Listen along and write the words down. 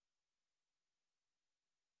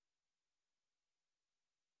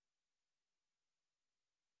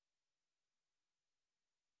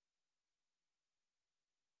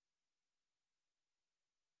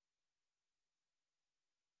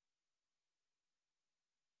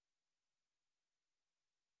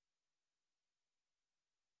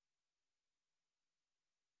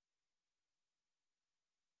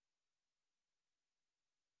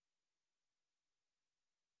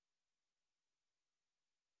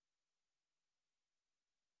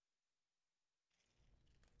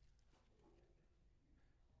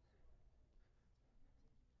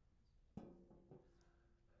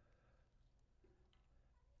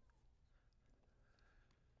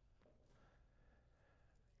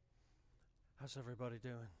How's everybody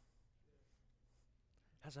doing?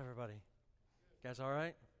 How's everybody? You guys all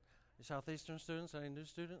right? You Southeastern students? Any new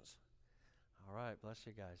students? All right, bless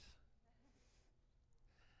you guys.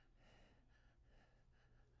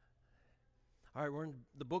 All right, we're in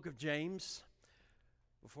the book of James.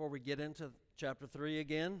 Before we get into chapter 3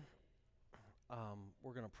 again,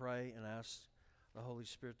 we're going to pray and ask the Holy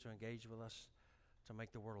Spirit to engage with us to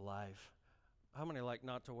make the Word alive. How many like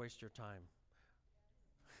not to waste your time?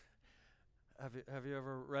 Have you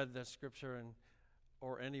ever read the scripture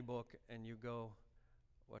or any book and you go,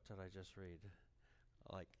 what did I just read?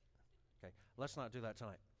 Okay, let's not do that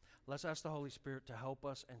tonight. Let's ask the Holy Spirit to help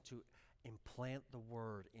us and to implant the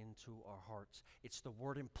Word into our hearts. It's the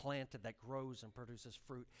Word implanted that grows and produces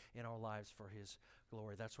fruit in our lives for His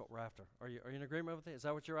glory. That's what we're after. Are you in agreement with it? Is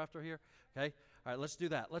that what you're after here? Okay. All right, let's do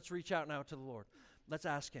that. Let's reach out now to the Lord. Let's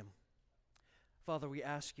ask Him. Father, we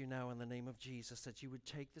ask you now in the name of Jesus that you would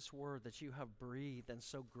take this word that you have breathed and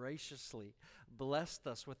so graciously blessed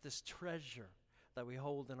us with this treasure that we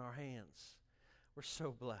hold in our hands. We're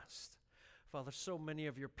so blessed. Father, so many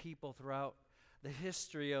of your people throughout the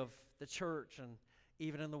history of the church and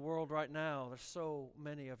even in the world right now, there's so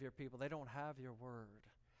many of your people. They don't have your word.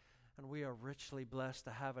 And we are richly blessed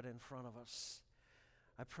to have it in front of us.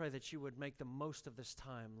 I pray that you would make the most of this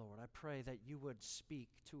time, Lord. I pray that you would speak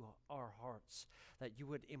to our hearts, that you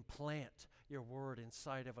would implant your word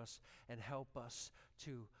inside of us and help us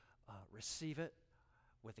to receive it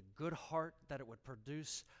with a good heart, that it would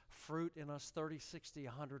produce fruit in us 30, 60,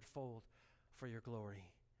 100-fold for your glory.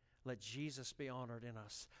 Let Jesus be honored in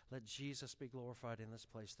us. Let Jesus be glorified in this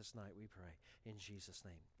place this night, we pray. In Jesus'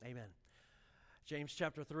 name, amen. James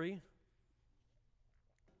chapter 3.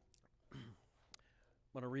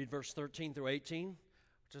 I'm going to read verse 13 through 18,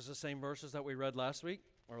 which is the same verses that we read last week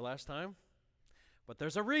or last time. But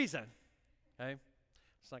there's a reason, okay?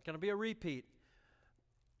 It's not going to be a repeat.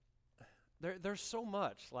 There's so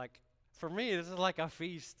much. Like, for me, this is like a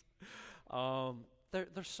feast.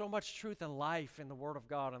 There's so much truth and life in the Word of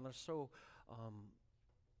God, and there's so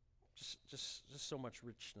just so much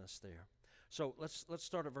richness there. So let's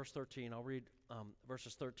start at verse 13. I'll read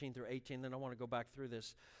verses 13 through 18, then I want to go back through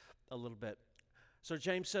this a little bit. So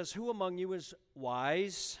James says, who among you is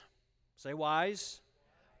wise? Say wise.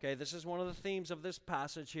 Okay, this is one of the themes of this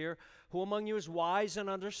passage here. Who among you is wise and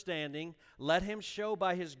understanding? Let him show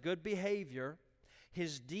by his good behavior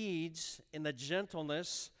his deeds in the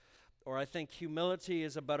gentleness, or I think humility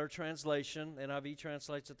is a better translation. NIV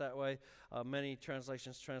translates it that way. Many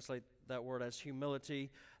translations translate that word as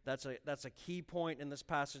humility. That's a key point in this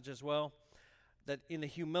passage as well, that in the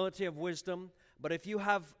humility of wisdom. But if you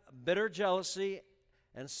have bitter jealousy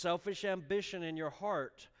and selfish ambition in your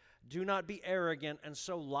heart, do not be arrogant and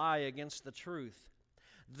so lie against the truth.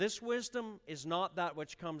 This wisdom is not that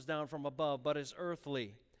which comes down from above, but is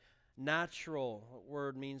earthly, natural. The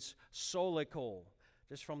word means soulical,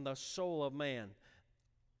 just from the soul of man.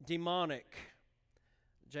 Demonic.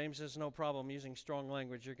 James has no problem using strong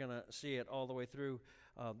language. You're going to see it all the way through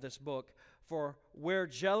this book. For where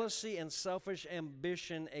jealousy and selfish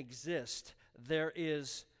ambition exist, there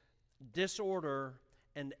is disorder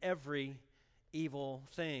and every evil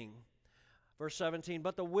thing. Verse 17,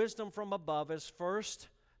 but the wisdom from above is first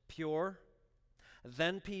pure,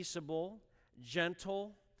 then peaceable,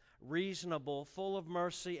 gentle, reasonable, full of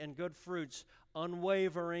mercy and good fruits,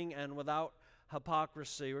 unwavering and without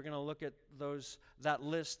hypocrisy. We're going to look at that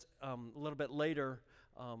list a little bit later.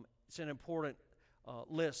 It's an important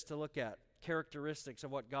list to look at. Characteristics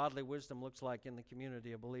of what godly wisdom looks like in the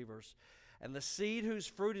community of believers. And the seed whose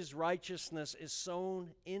fruit is righteousness is sown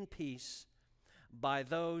in peace by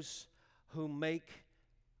those who make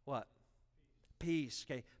what? Peace.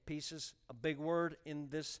 Okay, peace is a big word in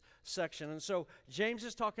this section. And so James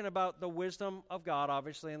is talking about the wisdom of God,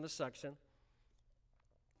 obviously, in this section.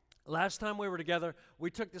 Last time we were together,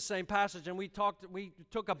 we took the same passage and we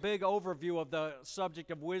took a big overview of the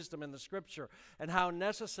subject of wisdom in the Scripture and how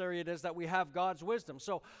necessary it is that we have God's wisdom.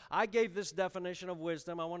 So I gave this definition of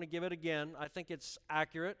wisdom. I want to give it again. I think it's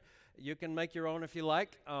accurate. You can make your own if you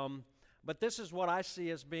like. But this is what I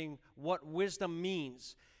see as being what wisdom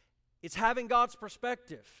means. It's having God's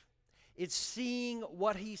perspective. It's seeing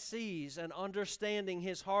what He sees and understanding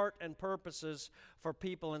His heart and purposes for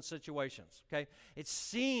people and situations, okay? It's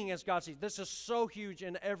seeing as God sees. This is so huge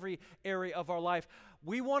in every area of our life.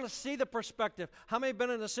 We want to see the perspective. How many have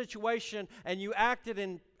been in a situation and you acted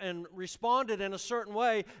and responded in a certain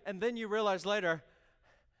way, and then you realize later,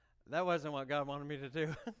 that wasn't what God wanted me to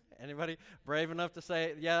do? Anybody brave enough to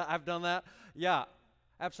say, yeah, I've done that? Yeah,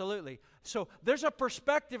 absolutely. So there's a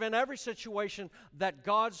perspective in every situation that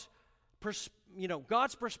God's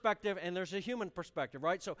God's perspective and there's a human perspective,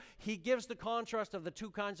 right? So he gives the contrast of the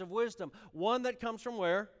two kinds of wisdom. One that comes from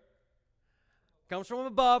where? Comes from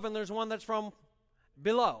above, and there's one that's from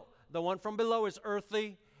below. The one from below is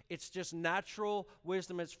earthly. It's just natural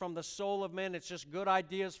wisdom. It's from the soul of men. It's just good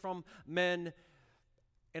ideas from men,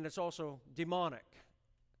 and it's also demonic.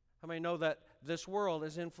 How many know that this world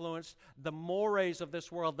is influenced, the mores of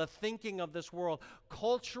this world, the thinking of this world,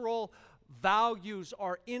 cultural values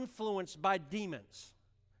are influenced by demons,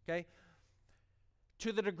 okay?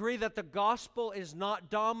 To the degree that the gospel is not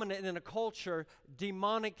dominant in a culture,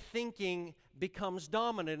 demonic thinking becomes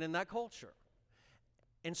dominant in that culture.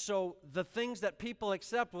 And so the things that people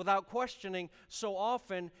accept without questioning, so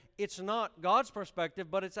often it's not God's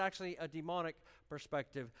perspective, but it's actually a demonic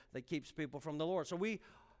perspective that keeps people from the Lord. So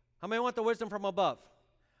how many want the wisdom from above?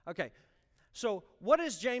 Okay. So what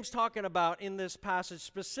is James talking about in this passage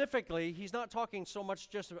specifically? He's not talking so much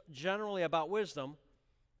just generally about wisdom,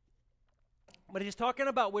 but he's talking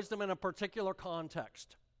about wisdom in a particular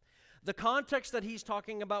context. The context that he's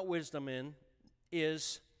talking about wisdom in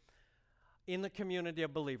is in the community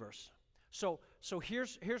of believers. So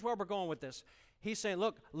here's where we're going with this. He's saying,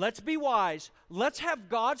 look, let's be wise. Let's have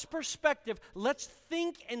God's perspective. Let's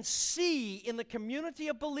think and see in the community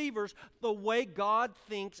of believers the way God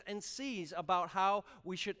thinks and sees about how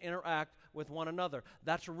we should interact with one another.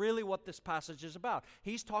 That's really what this passage is about.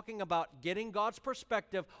 He's talking about getting God's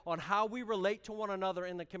perspective on how we relate to one another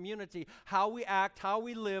in the community, how we act, how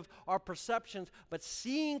we live, our perceptions, but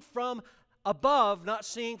seeing from above, not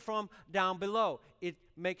seeing from down below. It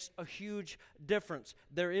makes a huge difference.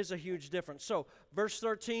 There is a huge difference. So, verse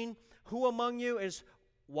 13, who among you is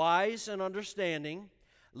wise and understanding?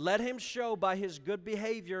 Let him show by his good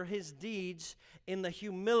behavior his deeds in the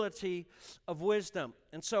humility of wisdom.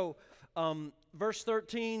 And so, verse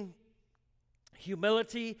 13,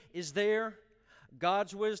 humility is there.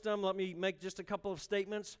 God's wisdom, let me make just a couple of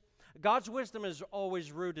statements. God's wisdom is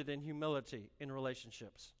always rooted in humility in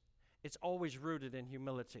relationships. It's always rooted in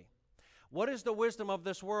humility. What is the wisdom of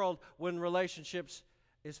this world when relationships,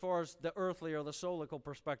 as far as the earthly or the soulical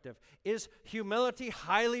perspective? Is humility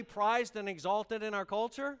highly prized and exalted in our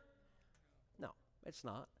culture? No, it's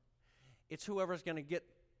not. It's whoever's going to get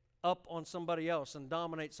up on somebody else and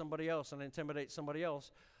dominate somebody else and intimidate somebody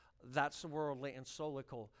else. That's worldly and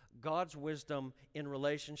soulical. God's wisdom in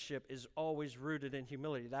relationship is always rooted in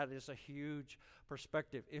humility. That is a huge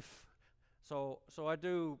perspective. So I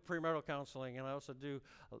do premarital counseling, and I also do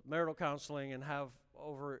marital counseling and have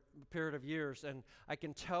over a period of years, and I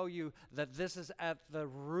can tell you that this is at the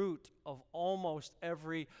root of almost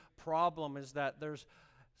every problem, is that there's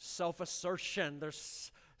self-assertion,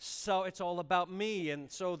 it's all about me,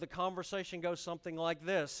 and so the conversation goes something like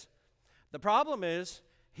this. The problem is,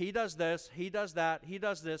 he does this, he does that, he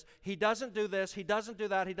does this, he doesn't do this, he doesn't do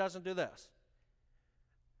that, he doesn't do this.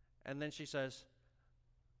 And then she says,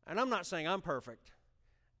 and I'm not saying I'm perfect.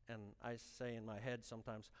 And I say in my head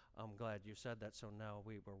sometimes, I'm glad you said that, so now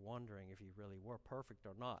we were wondering if you really were perfect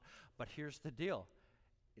or not. But here's the deal.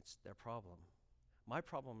 It's their problem. My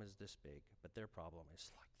problem is this big, but their problem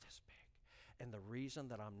is like this big. And the reason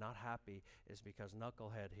that I'm not happy is because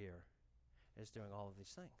Knucklehead here is doing all of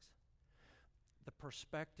these things. The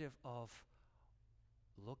perspective of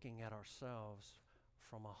looking at ourselves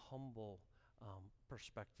from a humble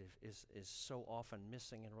perspective is so often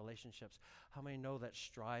missing in relationships. How many know that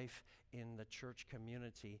strife in the church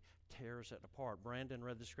community tears it apart? Brandon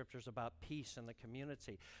read the scriptures about peace in the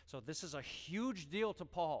community. So this is a huge deal to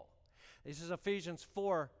Paul. This is Ephesians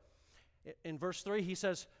 4. In verse 3, he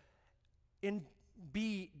says,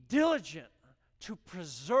 be diligent to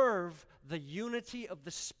preserve the unity of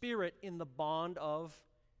the Spirit in the bond of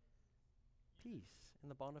peace. In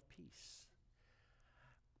the bond of peace.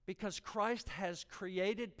 Because Christ has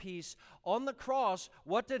created peace on the cross.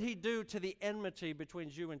 What did he do to the enmity between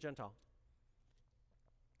Jew and Gentile?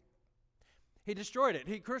 He destroyed it.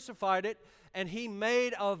 He crucified it, and he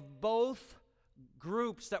made of both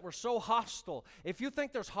groups that were so hostile. If you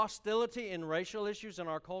think there's hostility in racial issues in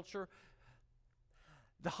our culture,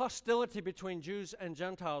 the hostility between Jews and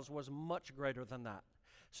Gentiles was much greater than that.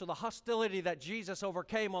 So the hostility that Jesus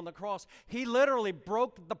overcame on the cross, he literally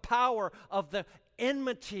broke the power of the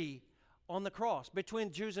enmity on the cross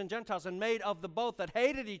between Jews and Gentiles and made of the both that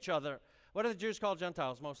hated each other. What do the Jews call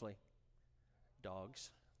Gentiles mostly?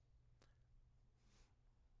 Dogs.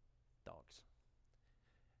 Dogs.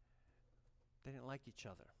 They didn't like each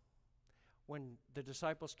other. When the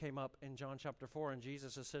disciples came up in John chapter 4 and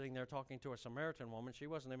Jesus is sitting there talking to a Samaritan woman, she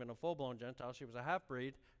wasn't even a full-blown Gentile, she was a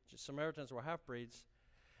half-breed. Samaritans were half-breeds.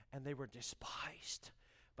 And they were despised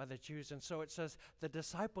by the Jews. And so it says the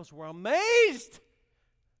disciples were amazed.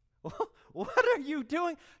 What are you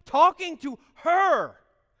doing talking to her?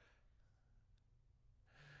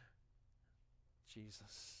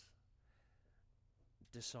 Jesus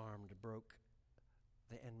disarmed, broke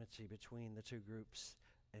the enmity between the two groups,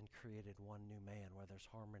 and created one new man where there's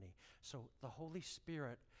harmony. So the Holy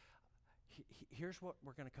Spirit, here's what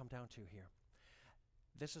we're going to come down to here.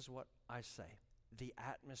 This is what I say. The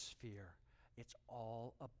atmosphere. It's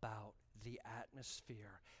all about the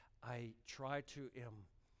atmosphere. I try to, in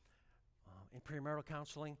premarital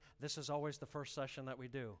counseling, this is always the first session that we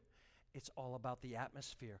do. It's all about the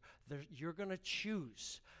atmosphere. You're going to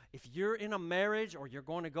choose. If you're in a marriage or you're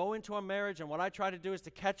going to go into a marriage, and what I try to do is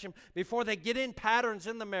to catch them before they get in patterns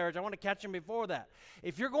in the marriage. I want to catch them before that.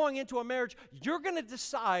 If you're going into a marriage, you're going to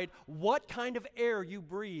decide what kind of air you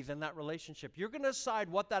breathe in that relationship. You're going to decide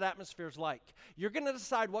what that atmosphere is like. You're going to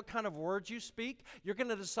decide what kind of words you speak. You're going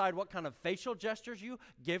to decide what kind of facial gestures you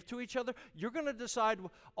give to each other. You're going to decide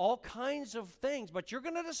all kinds of things, but you're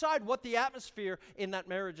going to decide what the atmosphere in that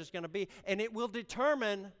marriage is going to be, and it will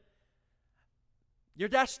determine your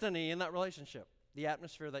destiny in that relationship, the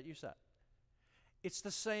atmosphere that you set. It's the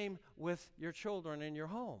same with your children in your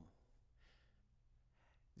home.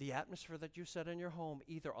 The atmosphere that you set in your home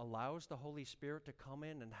either allows the Holy Spirit to come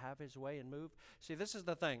in and have His way and move. See, this is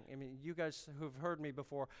the thing. I mean, you guys who've heard me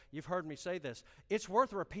before, you've heard me say this. It's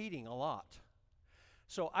worth repeating a lot.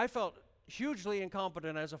 So I felt hugely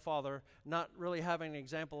incompetent as a father, not really having an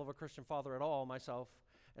example of a Christian father at all myself.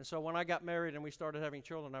 And so when I got married and we started having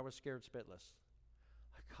children, I was scared spitless.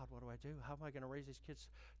 God, what do I do? How am I going to raise these kids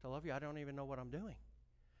to love you? I don't even know what I'm doing.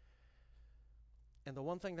 And the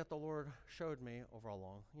one thing that the Lord showed me over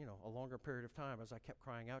a longer period of time as I kept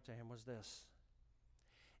crying out to Him was this.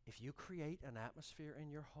 If you create an atmosphere in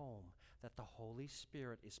your home that the Holy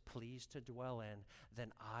Spirit is pleased to dwell in,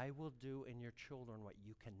 then I will do in your children what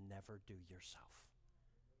you can never do yourself.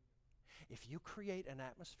 If you create an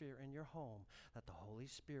atmosphere in your home that the Holy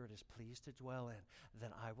Spirit is pleased to dwell in,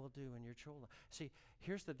 then I will do in your children. See,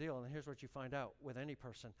 here's the deal, and here's what you find out with any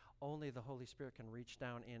person. Only the Holy Spirit can reach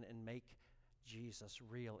down in and make Jesus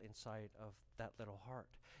real inside of that little heart.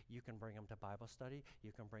 You can bring them to Bible study,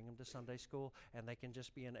 you can bring them to Sunday school, and they can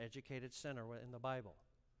just be an educated sinner in the Bible.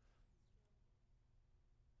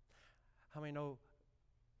 How many know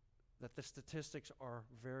that the statistics are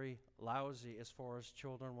very lousy as far as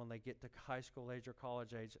children when they get to high school age or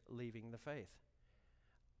college age leaving the faith?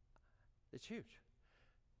 It's huge.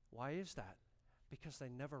 Why is that? Because they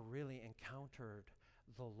never really encountered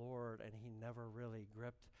the Lord and He never really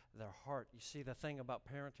gripped their heart. You see, the thing about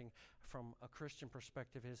parenting from a Christian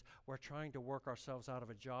perspective is we're trying to work ourselves out of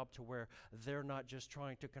a job to where they're not just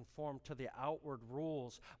trying to conform to the outward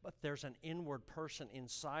rules, but there's an inward person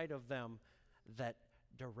inside of them that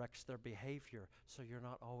directs their behavior, so you're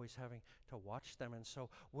not always having to watch them. And so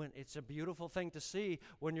when it's a beautiful thing to see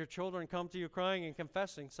when your children come to you crying and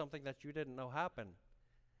confessing something that you didn't know happened,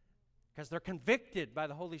 because they're convicted by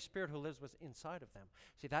the Holy Spirit who lives inside of them.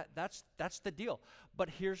 See, that's the deal. But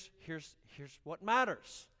here's what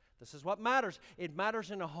matters. This is what matters. It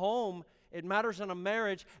matters in a home, it matters in a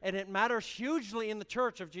marriage, and it matters hugely in the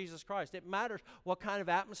church of Jesus Christ. It matters what kind of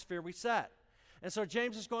atmosphere we set. And so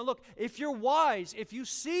James is going, look, if you're wise, if you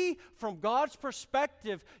see from God's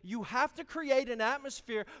perspective, you have to create an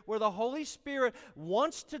atmosphere where the Holy Spirit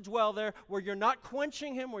wants to dwell there, where you're not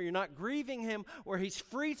quenching Him, where you're not grieving Him, where He's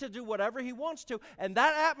free to do whatever He wants to. And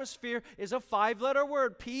that atmosphere is a 5-letter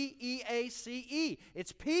word, P-E-A-C-E.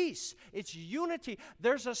 It's peace. It's unity.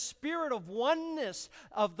 There's a spirit of oneness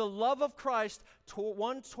of the love of Christ,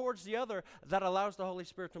 one towards the other, that allows the Holy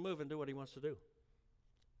Spirit to move and do what He wants to do.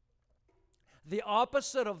 The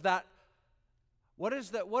opposite of that, what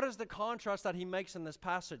is the contrast that he makes in this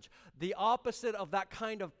passage? The opposite of that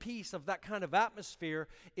kind of peace, of that kind of atmosphere,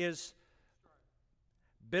 is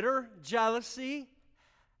bitter jealousy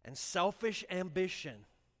and selfish ambition.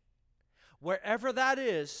 Wherever that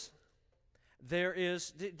is, there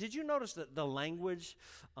is, did you notice that the language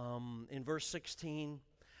in verse 16?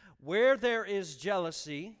 Where there is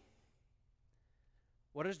jealousy,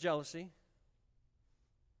 what is jealousy?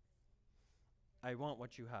 I want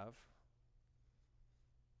what you have.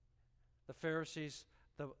 The Pharisees,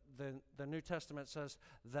 the New Testament says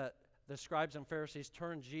that the scribes and Pharisees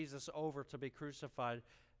turned Jesus over to be crucified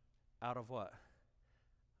out of what?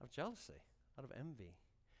 Of jealousy, out of envy.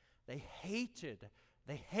 They hated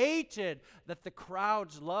that the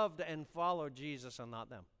crowds loved and followed Jesus and not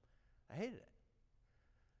them. I hated it.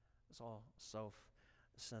 It's all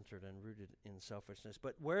self-centered and rooted in selfishness.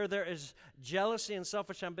 But where there is jealousy and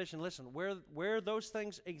selfish ambition, listen, where those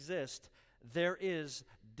things exist, there is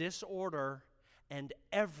disorder, and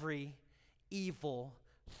every evil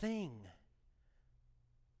thing.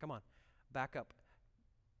 Come on, back up.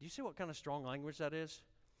 Do you see what kind of strong language that is?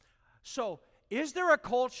 So, is there a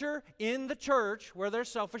culture in the church where there's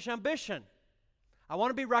selfish ambition? I want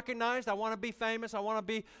to be recognized. I want to be famous. I want to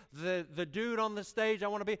be the dude on the stage.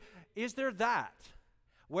 Is there that?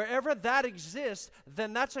 Wherever that exists,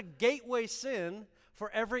 then that's a gateway sin for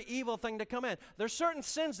every evil thing to come in. There's certain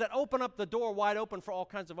sins that open up the door wide open for all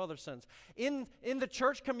kinds of other sins. In the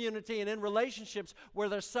church community and in relationships where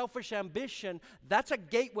there's selfish ambition, that's a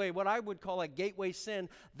gateway, what I would call a gateway sin.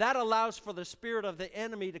 That allows for the spirit of the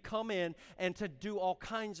enemy to come in and to do all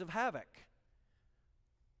kinds of havoc.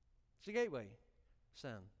 It's a gateway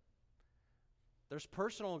sin. There's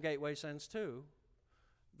personal gateway sins too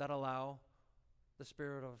that allow the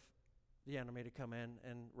spirit of the enemy to come in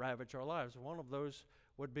and ravage our lives. One of those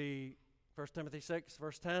would be 1 Timothy 6,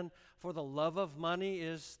 verse 10. For the love of money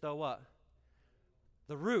is the what?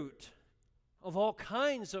 The root of all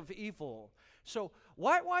kinds of evil. So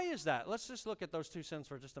why is that? Let's just look at those two sins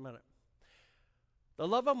for just a minute. The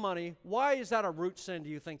love of money, why is that a root sin, do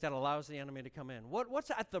you think, that allows the enemy to come in?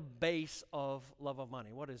 What's at the base of love of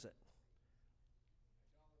money? What is it?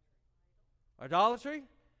 Idolatry?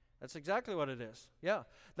 That's exactly what it is. Yeah.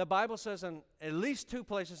 The Bible says in at least two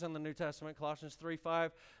places in the New Testament, Colossians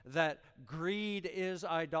 3:5, that greed is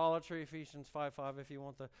idolatry. Ephesians 5:5, if you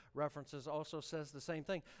want the references, also says the same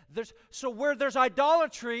thing. So where there's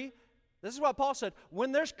idolatry, this is what Paul said,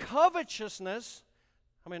 when there's covetousness,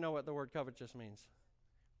 how many know what the word covetous means?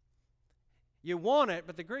 You want it,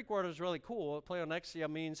 but the Greek word is really cool. Pleonexia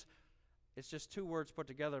means, it's just two words put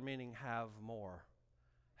together meaning have more.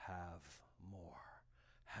 Have more.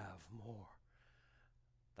 Have more.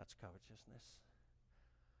 That's covetousness.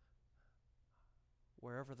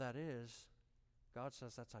 Wherever that is, God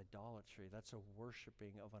says that's idolatry. That's a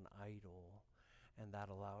worshiping of an idol, and that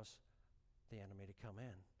allows the enemy to come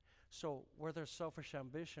in. So where there's selfish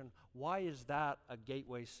ambition, why is that a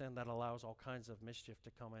gateway sin that allows all kinds of mischief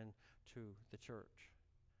to come in to the church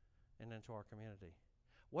and into our community?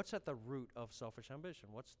 What's at the root of selfish ambition?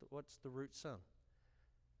 What's the root sin?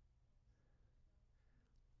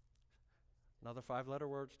 Another 5-letter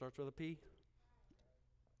word starts with a P.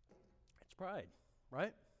 It's pride,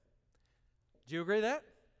 right? Do you agree that?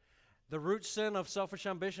 The root sin of selfish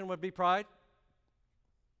ambition would be pride?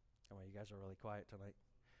 Come on, you guys are really quiet tonight.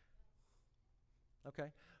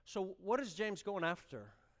 Okay. So what is James going after?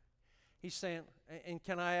 He's saying, and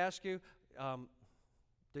can I ask you,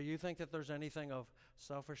 do you think that there's anything of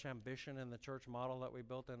selfish ambition in the church model that we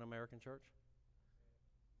built in American church?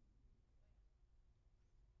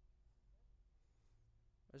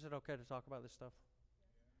 Is it okay to talk about this stuff?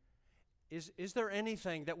 Is there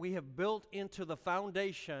anything that we have built into the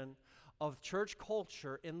foundation of church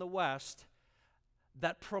culture in the West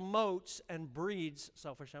that promotes and breeds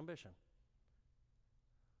selfish ambition?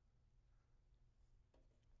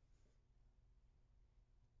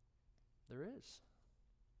 There is.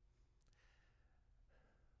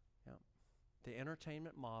 Yeah. The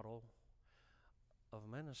entertainment model of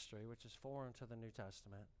ministry, which is foreign to the New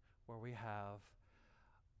Testament, where we have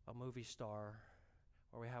a movie star,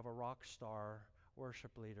 where we have a rock star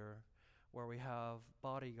worship leader, where we have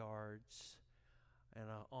bodyguards and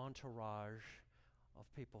an entourage of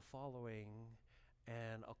people following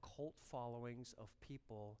and occult followings of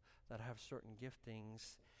people that have certain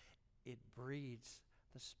giftings, it breeds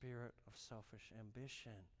the spirit of selfish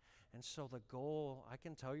ambition. And so the goal, I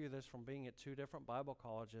can tell you this from being at 2 different Bible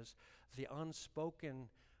colleges, the unspoken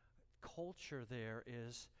culture there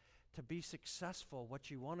is to be successful, what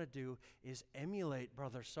you want to do is emulate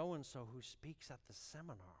brother so-and-so who speaks at the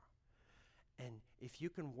seminar. And if you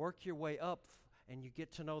can work your way up and you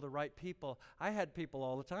get to know the right people, I had people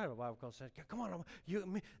all the time at Bible college saying, come on,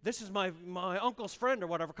 this is my uncle's friend or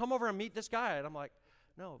whatever, come over and meet this guy. And I'm like,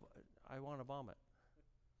 no, I want to vomit.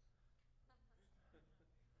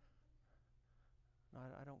 No,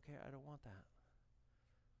 I don't care. I don't want that.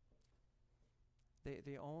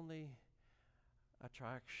 The only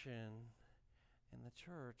attraction in the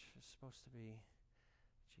church is supposed to be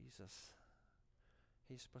Jesus.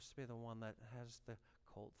 He's supposed to be the one that has the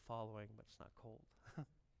cult following, but it's not cult.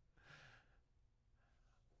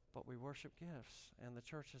 But we worship gifts, and the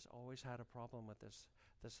church has always had a problem with this,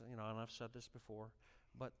 and I've said this before,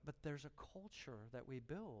 but there's a culture that we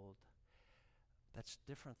build that's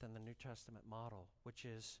different than the New Testament model, which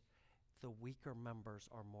is the weaker members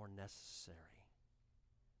are more necessary.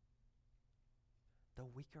 The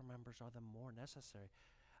weaker members are the more necessary.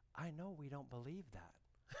 I know we don't believe that,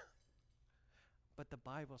 but the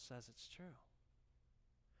Bible says it's true.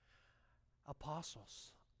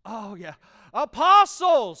 Apostles, Oh yeah,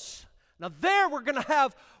 apostles. Now there we're gonna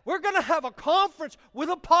have a conference with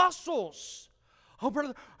apostles. Oh,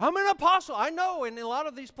 brother, I'm an apostle. I know in a lot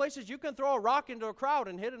of these places you can throw a rock into a crowd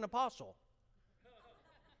and hit an apostle.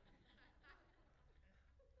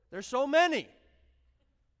 There's so many.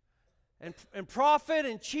 And prophet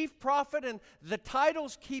and chief prophet, and the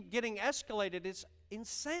titles keep getting escalated. It's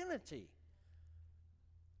insanity.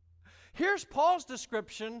 Here's Paul's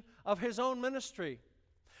description of his own ministry.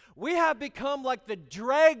 We have become like the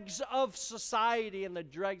dregs of society and the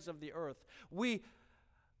dregs of the earth. We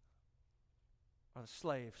are the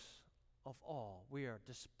slaves of all. We are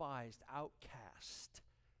despised, outcast.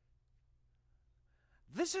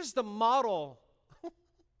 This is the model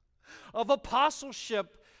of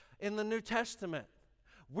apostleship in the New Testament.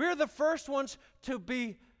 We're the first ones to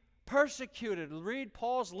be persecuted. Read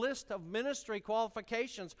Paul's list of ministry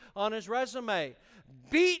qualifications on his resume.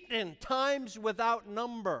 Beaten times without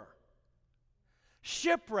number.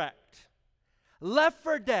 Shipwrecked. Left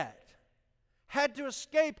for dead. Had to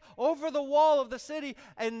escape over the wall of the city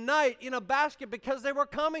at night in a basket because they were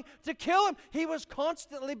coming to kill him. He was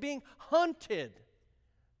constantly being hunted.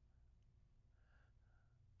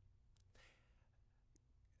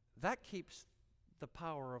 That keeps the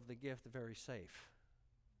power of the gift very safe.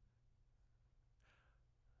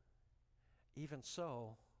 Even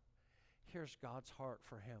so, here's God's heart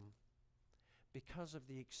for him. Because of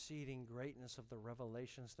the exceeding greatness of the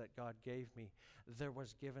revelations that God gave me, there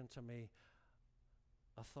was given to me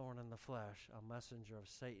a thorn in the flesh, a messenger of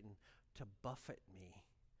Satan, to buffet me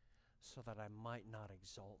so that I might not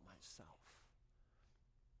exalt myself.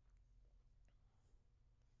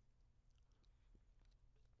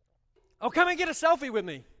 Oh, come and get a selfie with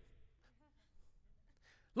me.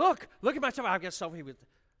 Look at myself. I'll get a selfie with.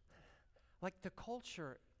 Like the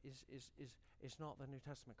culture is not the New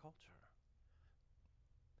Testament culture.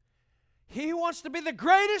 He who wants to be the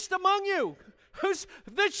greatest among you. Who's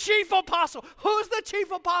the chief apostle? Who's the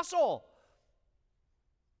chief apostle?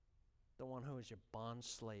 The one who is your bond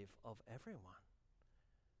slave of everyone.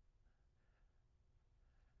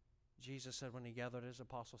 Jesus said when he gathered his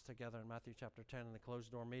apostles together in Matthew chapter 10 in the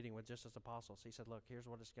closed door meeting with just his apostles, he said, look, here's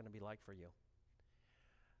what it's going to be like for you.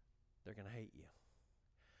 They're going to hate you.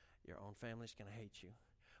 Your own family's going to hate you.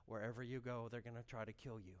 Wherever you go, they're going to try to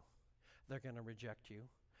kill you. They're going to reject you.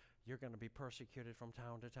 You're going to be persecuted from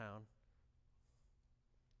town to town.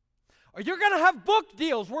 Or you're going to have book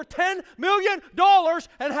deals worth $10 million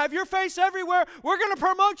and have your face everywhere. We're going to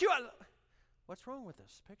promote you. What's wrong with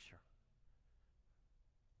this picture?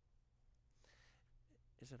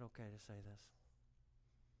 Is it okay to say this?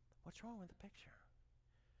 What's wrong with the picture?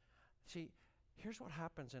 See, here's what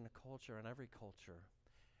happens in a culture, in every culture,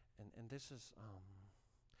 and this is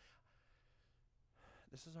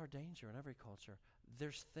our danger in every culture.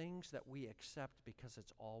 There's things that we accept because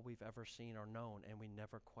it's all we've ever seen or known, and we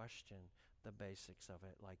never question the basics of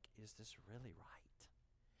it. Like, is this really right?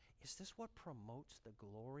 Is this what promotes the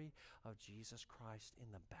glory of Jesus Christ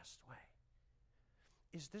in the best way?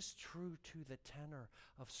 Is this true to the tenor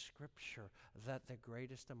of Scripture that the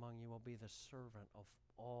greatest among you will be the servant of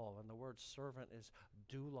all? And the word servant is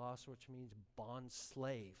doulos, which means bond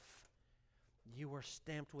slave. You were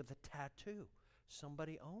stamped with a tattoo.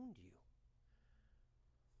 Somebody owned you.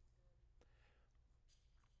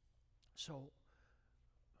 So,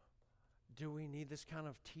 do we need this kind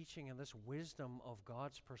of teaching and this wisdom of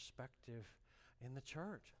God's perspective in the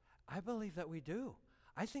church? I believe that we do.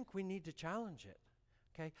 I think we need to challenge it.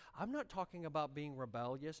 Okay, I'm not talking about being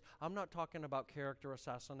rebellious. I'm not talking about character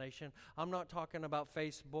assassination. I'm not talking about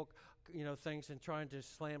Facebook, things and trying to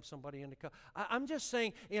slam somebody into. I'm just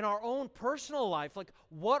saying in our own personal life, like,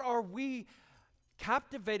 what are we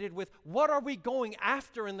captivated with? What are we going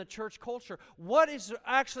after in the church culture? What is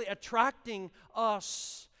actually attracting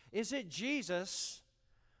us? Is it Jesus,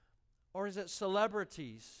 or is it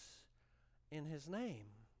celebrities in His name?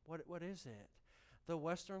 What is it? The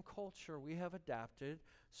Western culture, we have adapted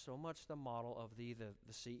so much the model of the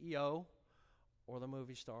CEO or the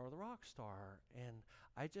movie star or the rock star. And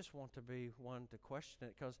I just want to be one to question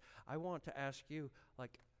it, because I want to ask you,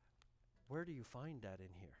 like, where do you find that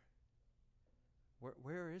in here?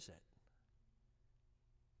 Where is it?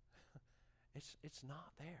 It's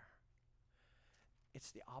not there.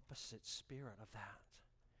 It's the opposite spirit of that.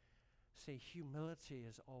 See, humility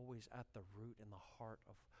is always at the root and the heart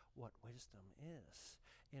of what wisdom is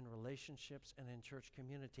in relationships and in church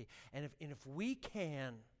community. And if we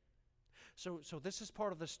can, so this is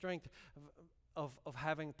part of the strength of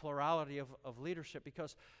having plurality of leadership,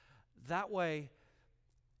 because that way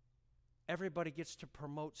everybody gets to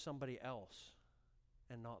promote somebody else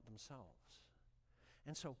and not themselves.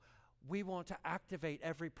 And so we want to activate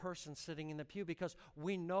every person sitting in the pew because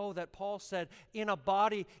we know that Paul said in a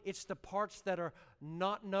body, it's the parts that are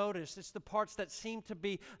not noticed. It's the parts that seem to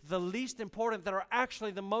be the least important that are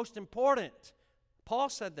actually the most important. Paul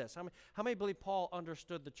said this. How many believe Paul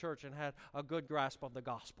understood the church and had a good grasp of the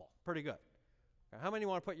gospel? Pretty good. How many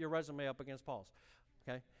want to put your resume up against Paul's?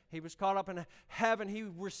 Okay. He was caught up in heaven. He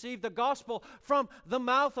received the gospel from the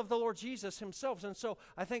mouth of the Lord Jesus himself. And so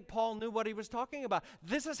I think Paul knew what he was talking about.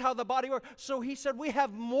 This is how the body works. So he said we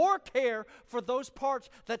have more care for those parts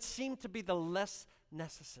that seem to be the less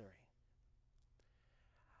necessary.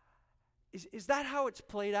 Is that how it's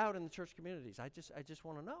played out in the church communities? I just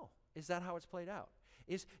want to know. Is that how it's played out?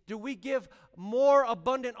 Do we give more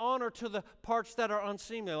abundant honor to the parts that are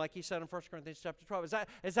unseemly, like he said in 1 Corinthians chapter 12?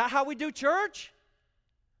 Is that how we do church?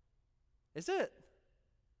 Is it?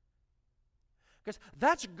 Because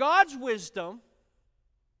that's God's wisdom,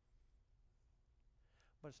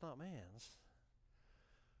 but it's not man's.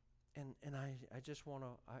 And I just want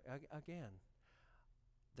to, again,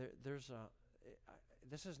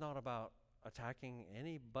 this is not about attacking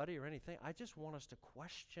anybody or anything. I just want us to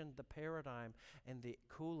question the paradigm and the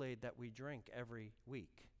Kool-Aid that we drink every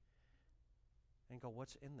week and go,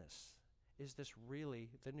 what's in this? Is this really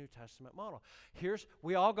the New Testament model?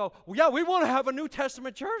 We all go, well, yeah, we want to have a New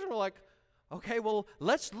Testament church. And we're like, okay, well,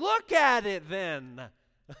 let's look at it then.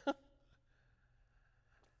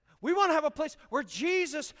 We want to have a place where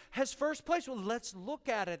Jesus has first place. Well, let's look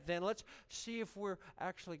at it then. Let's see if we're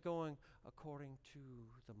actually going according to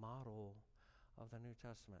the model of the New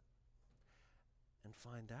Testament and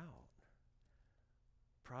find out.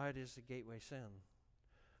 Pride is a gateway sin.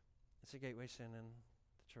 It's a gateway sin in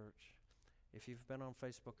the church. If you've been on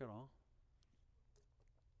Facebook at all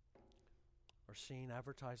or seen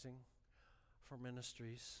advertising for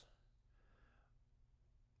ministries,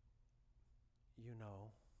 you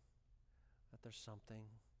know that there's something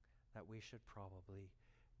that we should probably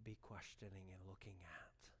be questioning and looking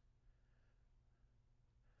at.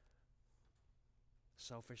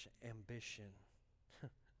 Selfish ambition.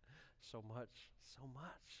 So much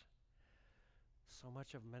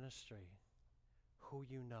of ministry. Who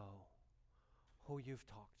you know, who you've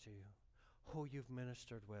talked to, who you've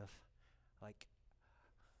ministered with. Like,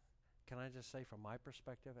 can I just say from my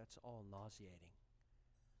perspective, it's all nauseating.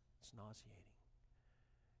 It's nauseating.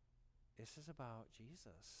 This is about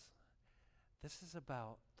Jesus. This is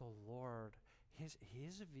about the Lord. His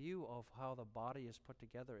view of how the body is put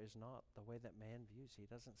together is not the way that man views. He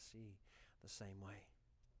doesn't see the same way.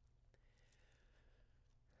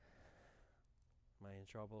 Am I in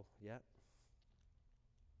trouble yet?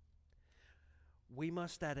 We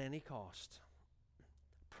must at any cost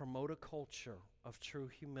promote a culture of true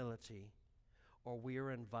humility, or we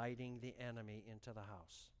are inviting the enemy into the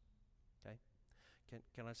house. Okay?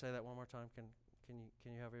 Can I say that one more time? Can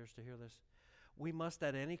you have ears to hear this? We must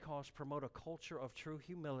at any cost promote a culture of true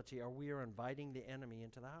humility, or we are inviting the enemy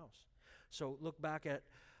into the house. So look back at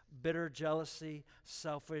bitter jealousy,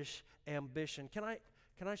 selfish ambition. Can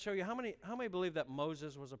I show you how many believe that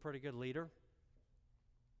Moses was a pretty good leader?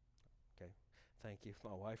 Okay, thank you.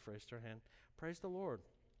 My wife raised her hand. Praise the Lord.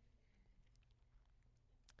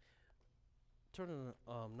 Turn to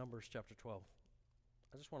Numbers chapter 12.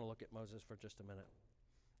 I just want to look at Moses for just a minute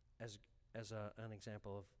as an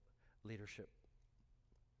example of leadership.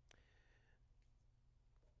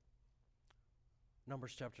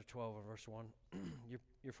 Numbers chapter 12 verse 1.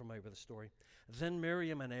 You're familiar with the story. Then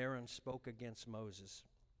Miriam and Aaron spoke against Moses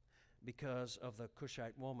because of the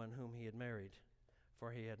Cushite woman whom he had married,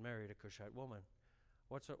 for he had married a Cushite woman.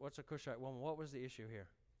 What's a Cushite woman? What was the issue here?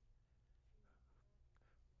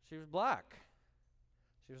 She was black.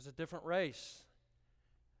 She was a different race.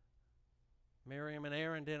 Miriam and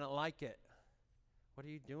Aaron didn't like it. What are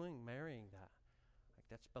you doing marrying that? Like,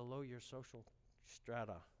 that's below your social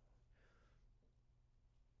strata.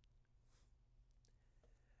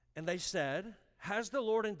 And they said, has the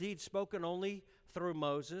Lord indeed spoken only through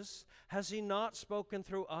Moses? Has he not spoken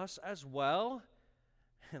through us as well?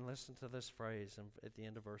 And listen to this phrase at the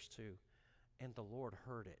end of verse 2. And the Lord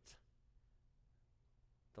heard it.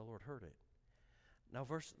 The Lord heard it. Now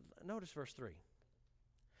notice verse 3.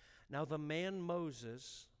 Now the man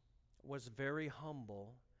Moses was very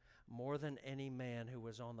humble, more than any man who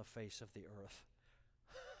was on the face of the earth.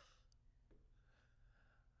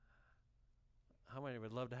 How many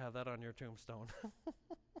would love to have that on your tombstone?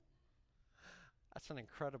 That's an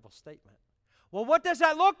incredible statement. Well, what does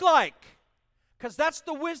that look like? Because that's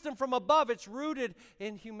the wisdom from above. It's rooted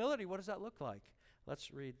in humility. What does that look like?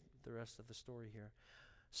 Let's read the rest of the story here.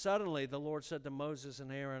 Suddenly the Lord said to Moses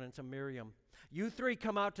and Aaron and to Miriam, "You three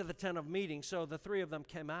come out to the tent of meeting." So the three of them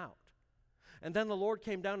came out. And then the Lord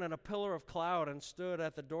came down in a pillar of cloud and stood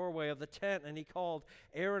at the doorway of the tent, and he called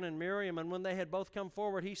Aaron and Miriam. And when they had both come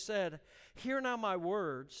forward, he said, "Hear now my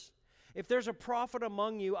words. If there's a prophet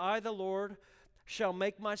among you, I, the Lord, shall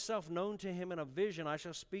make myself known to him in a vision. I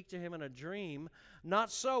shall speak to him in a dream.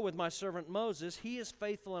 Not so with my servant Moses. He is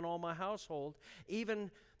faithful in all my household.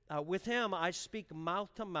 Even with him I speak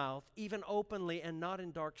mouth to mouth, even openly and not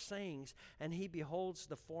in dark sayings, and he beholds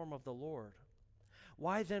the form of the Lord.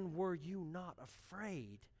 Why then were you not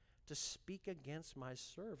afraid to speak against my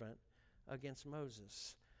servant, against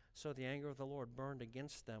Moses?" So the anger of the Lord burned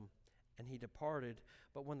against them, and he departed.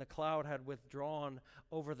 But when the cloud had withdrawn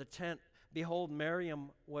over the tent, behold,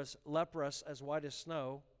 Miriam was leprous, as white as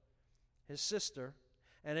snow, his sister.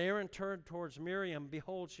 And Aaron turned towards Miriam.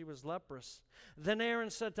 Behold, she was leprous. Then Aaron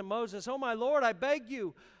said to Moses, "Oh, my Lord, I beg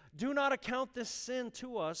you, do not account this sin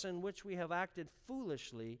to us in which we have acted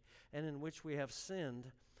foolishly and in which we have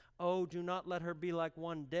sinned. Oh, do not let her be like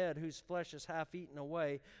one dead whose flesh is half eaten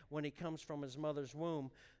away when he comes from his mother's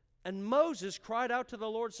womb." And Moses cried out to the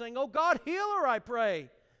Lord, saying, "Oh God, heal her, I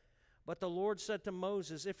pray." But the Lord said to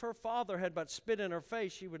Moses, "If her father had but spit in her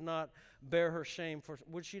face, she would not bear her shame.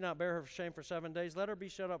 Would she not bear her shame for 7 days? Let her be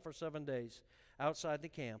shut up for 7 days outside the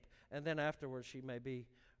camp, and then afterwards she may be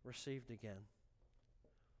received again."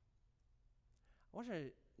 I want you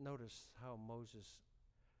to notice how Moses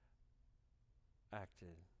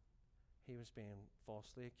acted. He was being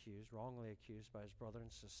falsely accused, wrongly accused by his brother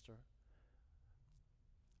and sister.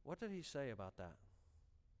 What did he say about that?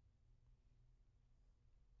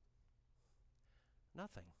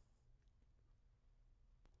 Nothing.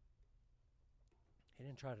 He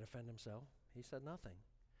didn't try to defend himself. He said nothing.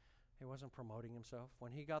 He wasn't promoting himself.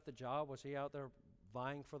 When he got the job, was he out there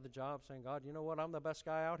vying for the job, saying, "God, you know what, I'm the best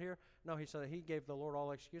guy out here"? No, he said he gave the Lord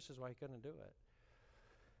all excuses why he couldn't do it.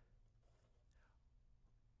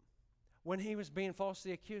 When he was being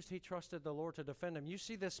falsely accused, he trusted the Lord to defend him. You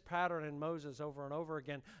see this pattern in Moses over and over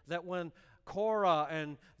again, that when Korah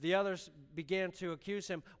and the others began to accuse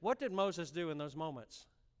him, what did Moses do in those moments?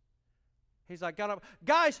 He's like, got up,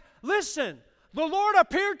 "Guys, listen, the Lord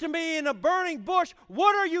appeared to me in a burning bush.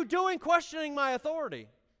 What are you doing questioning my authority?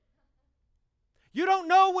 You don't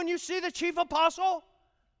know when you see the chief apostle?"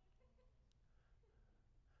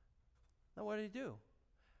 Now what did he do?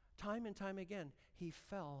 Time and time again, he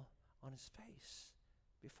fell on his face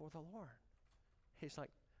before the Lord. He's like,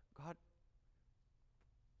 "God,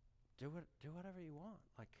 do whatever you want.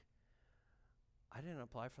 Like, I didn't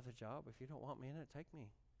apply for the job. If you don't want me in it, take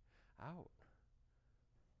me out."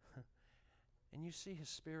 And you see his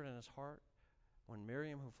spirit in his heart. When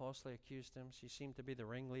Miriam, who falsely accused him, she seemed to be the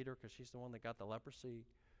ringleader because she's the one that got the leprosy.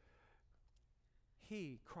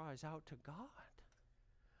 He cries out to God,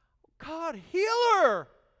 "God, heal her!"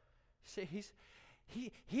 See,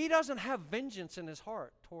 he doesn't have vengeance in his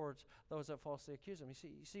heart towards those that falsely accuse him.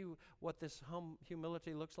 You see what this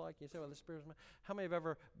humility looks like? You see what the Spirit is. How many have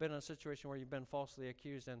ever been in a situation where you've been falsely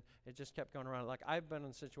accused and it just kept going around? Like, I've been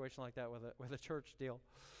in a situation like that with a church deal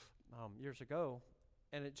years ago,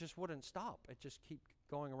 and it just wouldn't stop. It just kept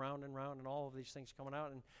going around and around, and all of these things coming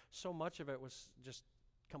out, and so much of it was just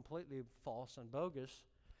completely false and bogus.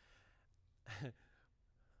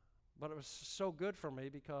 But it was so good for me,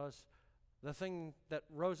 because the thing that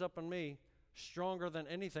rose up in me stronger than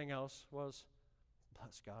anything else was,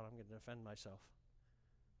 "Bless God, I'm going to defend myself.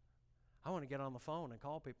 I want to get on the phone and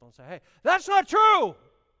call people and say, 'Hey, that's not true!'"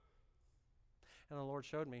 And the Lord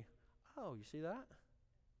showed me, "Oh, you see that?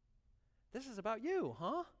 This is about you,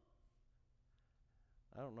 huh?"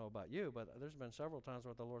 I don't know about you, but there's been several times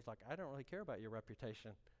where the Lord's like, "I don't really care about your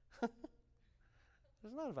reputation."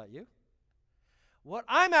 It's not about you. What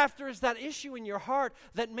I'm after is that issue in your heart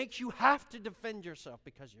that makes you have to defend yourself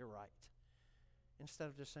because you're right. Instead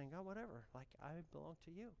of just saying, "Oh, whatever, like, I belong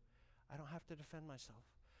to you. I don't have to defend myself.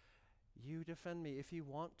 You defend me if you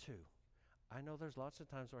want to." I know there's lots of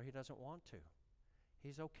times where he doesn't want to.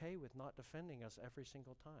 He's okay with not defending us every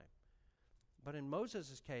single time. But in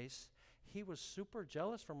Moses' case, he was super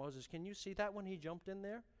jealous for Moses. Can you see that when he jumped in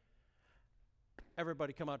there?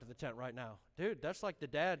 "Everybody come out to the tent right now." Dude, that's like the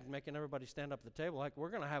dad making everybody stand up at the table, like,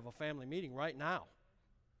 "We're going to have a family meeting right now.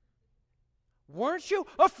 Weren't you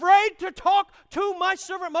afraid to talk to my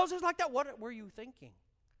servant Moses like that?" What were you thinking?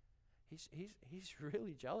 He's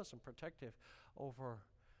really jealous and protective over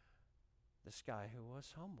this guy who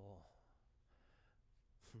was humble.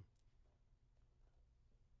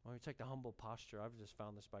 When we take the humble posture, I've just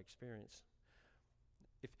found this by experience.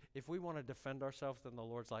 If we want to defend ourselves, then the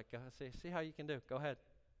Lord's like, "See how you can do. Go ahead.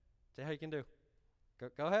 See how you can do.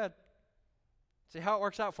 Go ahead. See how it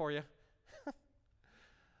works out for you.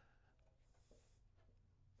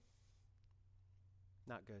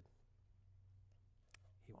 Not good.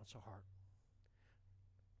 He wants a heart.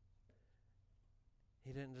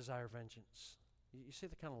 He didn't desire vengeance. You see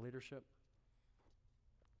the kind of leadership?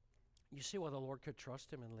 You see why the Lord could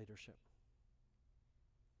trust him in leadership.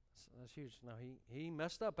 That's huge. Now, he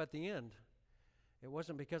messed up at the end. It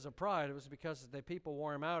wasn't because of pride. It was because the people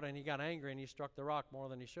wore him out and he got angry and he struck the rock more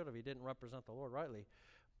than he should have. He didn't represent the Lord rightly.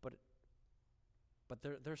 But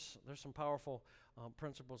there's some powerful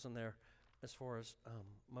principles in there as far as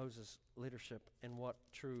Moses' leadership and what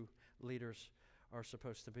true leaders are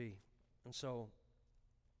supposed to be. And so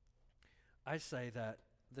I say that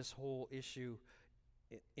this whole issue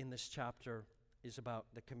in this chapter is about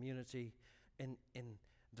the community and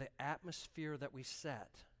the atmosphere that we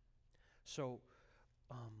set. So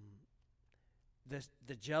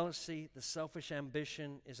the jealousy, the selfish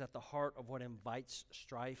ambition is at the heart of what invites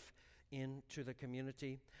strife into the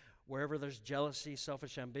community. Wherever there's jealousy,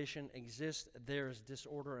 selfish ambition exists, there is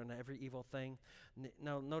disorder and every evil thing.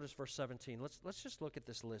 Now notice verse 17. Let's just look at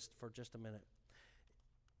this list for just a minute,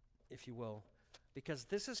 if you will, because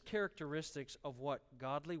this is characteristics of what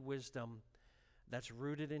godly wisdom that's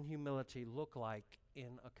rooted in humility look like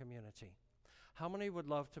in a community. How many would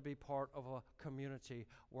love to be part of a community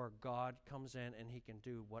where God comes in and he can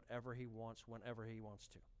do whatever he wants whenever he wants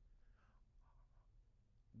to?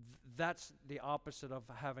 That's the opposite of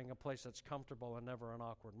having a place that's comfortable and never an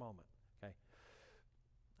awkward moment. Okay.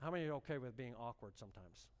 How many are okay with being awkward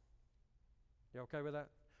sometimes? You okay with that?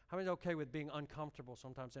 How many are okay with being uncomfortable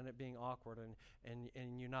sometimes and it being awkward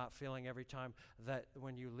and you're not feeling every time that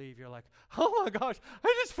when you leave you're like, oh my gosh,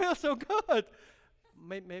 I just feel so good.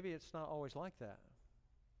 Maybe it's not always like that.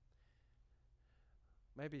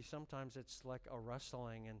 Maybe sometimes it's like a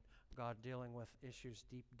wrestling and God dealing with issues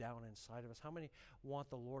deep down inside of us. How many want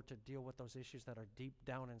the Lord to deal with those issues that are deep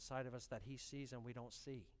down inside of us that he sees and we don't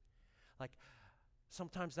see? Like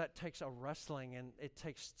sometimes that takes a wrestling and it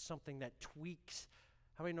takes something that tweaks.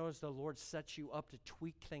 How many knows the Lord sets you up to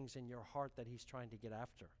tweak things in your heart that he's trying to get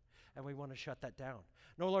after? And we want to shut that down.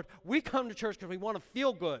 No, Lord, we come to church because we want to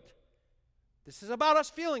feel good. This is about us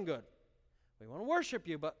feeling good. We want to worship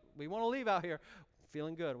you, but we want to leave out here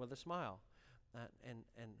feeling good with a smile.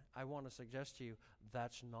 And I want to suggest to you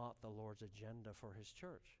that's not the Lord's agenda for his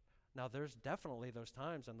church. Now, there's definitely those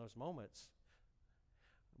times and those moments.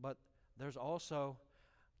 But there's also,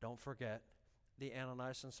 don't forget, the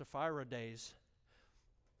Ananias and Sapphira days.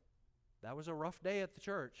 That was a rough day at the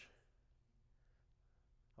church.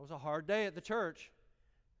 That was a hard day at the church.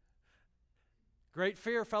 Great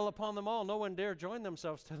fear fell upon them all. No one dared join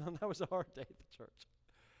themselves to them. That was a hard day at the church.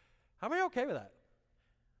 How many are okay with that?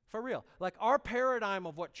 For real. Like our paradigm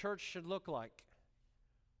of what church should look like.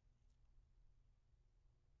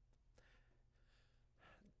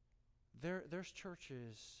 There's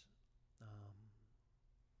churches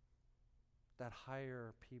that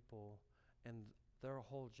hire people and their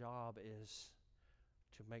whole job is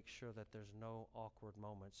to make sure that there's no awkward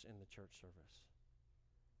moments in the church service.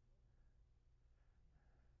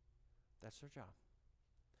 That's their job.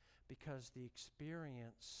 Because the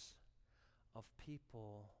experience of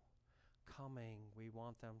people coming, we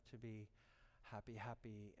want them to be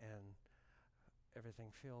happy, and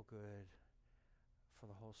everything feel good for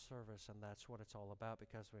the whole service, and that's what it's all about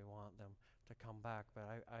because we want them to come back. But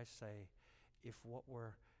I say, if what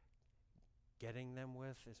we're getting them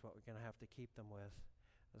with is what we're going to have to keep them with,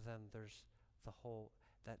 then there's the whole,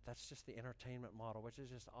 that's just the entertainment model, which is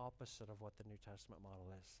just opposite of what the New Testament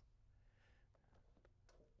model is.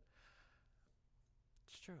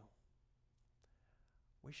 It's true.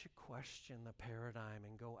 We should question the paradigm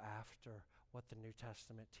and go after what the New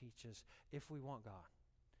Testament teaches if we want God.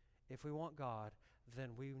 If we want God, then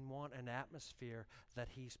we want an atmosphere that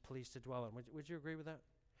he's pleased to dwell in. Would you agree with that?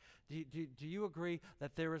 Do you agree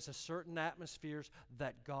that there is a certain atmospheres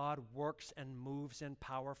that God works and moves in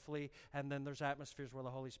powerfully, and then there's atmospheres where the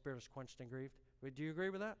Holy Spirit is quenched and grieved? Do you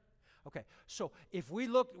agree with that? Okay, so if we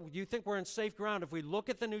look, you think we're in safe ground if we look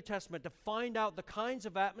at the New Testament to find out the kinds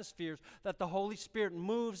of atmospheres that the Holy Spirit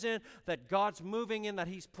moves in, that God's moving in, that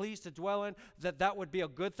he's pleased to dwell in, that would be a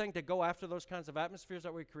good thing to go after those kinds of atmospheres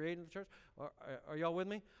that we create in the church? Are y'all with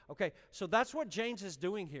me? Okay, so that's what James is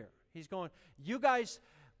doing here. He's going, you guys,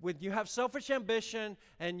 when you have selfish ambition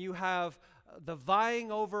and you have the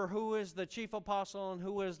vying over who is the chief apostle and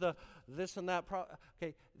who is the this and that.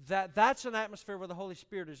 Okay, that's an atmosphere where the Holy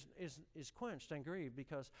Spirit is quenched and grieved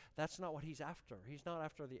because that's not what he's after. He's not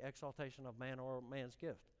after the exaltation of man or man's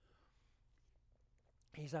gift.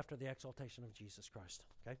 He's after the exaltation of Jesus Christ.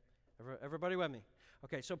 Okay, Everybody with me?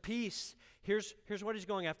 Okay, so peace, here's what he's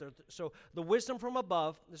going after. So the wisdom from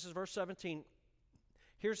above, this is verse 17.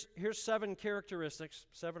 Here's 7 characteristics,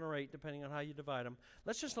 7 or 8, depending on how you divide them.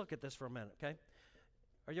 Let's just look at this for a minute, okay?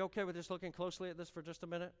 Are you okay with just looking closely at this for just a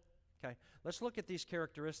minute? Okay, let's look at these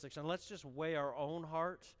characteristics, and let's just weigh our own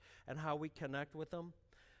heart and how we connect with them.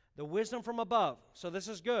 The wisdom from above. So this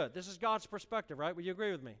is good. This is God's perspective, right? Will you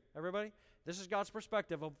agree with me, everybody? This is God's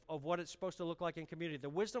perspective of what it's supposed to look like in community. The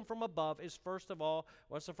wisdom from above is, first of all,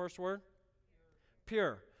 what's the first word?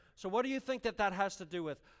 Pure. So what do you think that has to do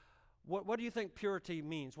with? What do you think purity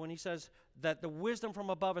means when he says that the wisdom from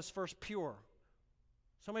above is first pure?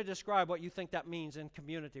 Somebody describe what you think that means in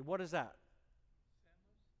community. What is that?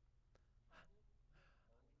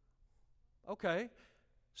 Okay.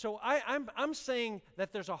 So I'm saying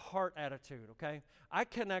that there's a heart attitude, okay? I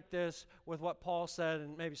connect this with what Paul said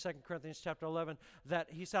in maybe 2 Corinthians chapter 11, that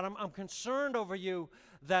he said, I'm concerned over you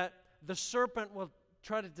that the serpent will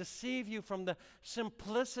try to deceive you from the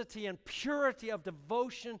simplicity and purity of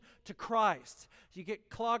devotion to Christ. You get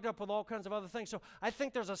clogged up with all kinds of other things. So I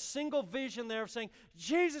think there's a single vision there of saying,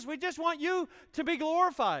 Jesus, we just want you to be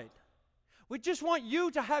glorified. We just want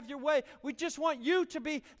you to have your way. We just want you to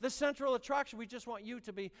be the central attraction. We just want you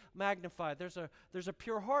to be magnified. There's a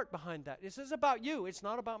pure heart behind that. This is about you. It's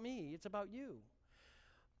not about me. It's about you.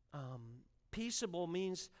 Peaceable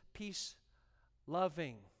means peace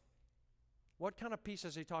loving. What kind of peace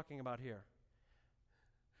is he talking about here?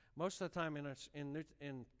 Most of the time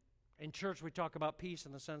in church we talk about peace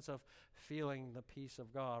in the sense of feeling the peace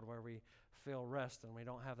of God, where we feel rest and we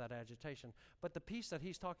don't have that agitation. But the peace that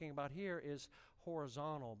he's talking about here is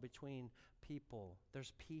horizontal between people.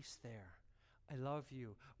 There's peace there. I love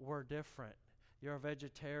you. We're different. You're a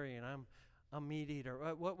vegetarian. I'm a meat eater.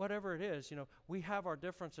 Whatever it is, we have our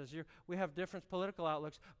differences. We have different political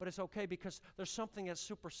outlooks, but it's okay because there's something that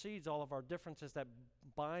supersedes all of our differences that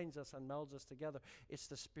binds us and melds us together. It's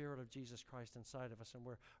the Spirit of Jesus Christ inside of us, and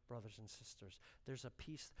we're brothers and sisters. There's a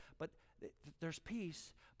peace, but there's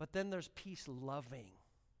peace, but then there's peace loving,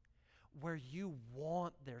 where you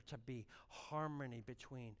want there to be harmony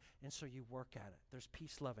between, and so you work at it. There's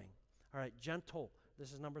peace loving. All right, gentle.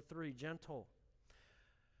 This is number 3, gentle.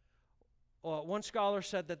 One scholar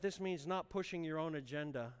said that this means not pushing your own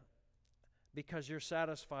agenda because you're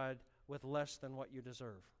satisfied with less than what you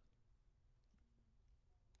deserve.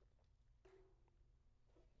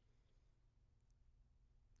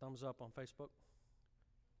 Thumbs up on Facebook.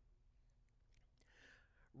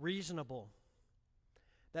 Reasonable.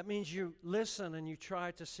 That means you listen and you try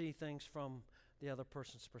to see things from the other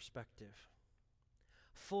person's perspective.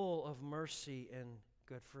 Full of mercy and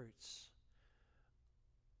good fruits.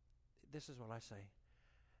 This is what I say.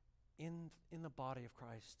 In the body of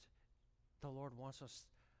Christ, the Lord wants us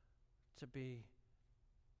to be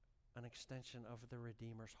an extension of the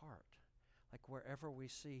Redeemer's heart. Like wherever we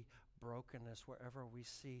see brokenness, wherever we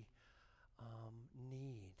see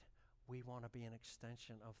need, we want to be an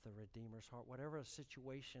extension of the Redeemer's heart. Whatever a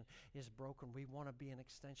situation is broken, we want to be an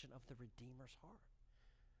extension of the Redeemer's heart.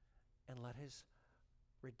 And let His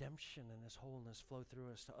redemption and His wholeness flow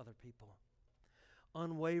through us to other people.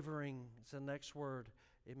 Unwavering is the next word.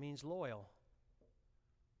 It means loyal.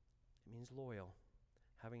 It means loyal,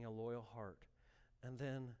 having a loyal heart. And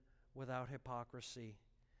then without hypocrisy,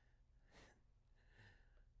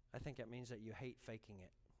 I think that means that you hate faking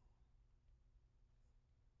it.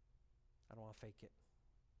 I don't want to fake it.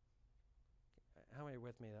 How many are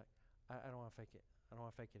with me? That I don't want to fake it. I don't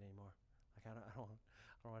want to fake it anymore. Like I don't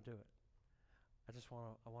want to do it.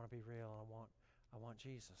 I want to be real. I want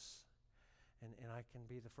Jesus. And I can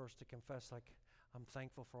be the first to confess, like, I'm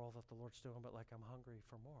thankful for all that the Lord's doing, but like I'm hungry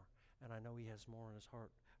for more. And I know He has more in His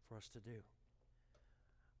heart for us to do.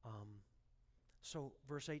 So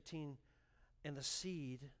verse 18, and the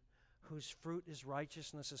seed whose fruit is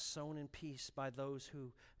righteousness is sown in peace by those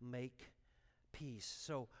who make peace.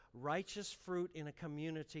 So righteous fruit in a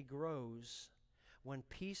community grows when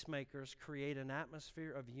peacemakers create an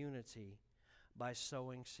atmosphere of unity by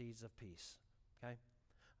sowing seeds of peace. Okay?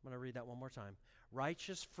 I'm going to read that one more time.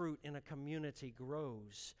 Righteous fruit in a community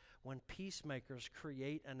grows when peacemakers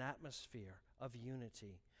create an atmosphere of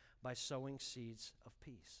unity by sowing seeds of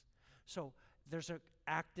peace. So there's an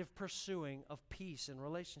active pursuing of peace in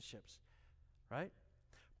relationships, right?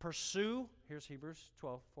 Pursue, here's Hebrews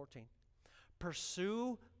 12:14.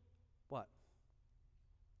 Pursue what?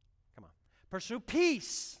 Come on. Pursue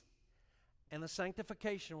peace and the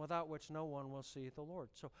sanctification without which no one will see the Lord.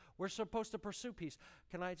 So we're supposed to pursue peace.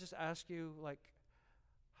 Can I just ask you, like,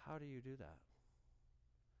 how do you do that?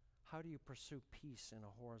 how do you pursue peace in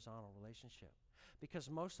a horizontal relationship? Because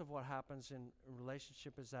most of what happens in a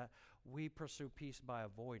relationship is that we pursue peace by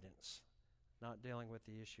avoidance, not dealing with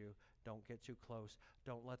the issue. Don't get too close.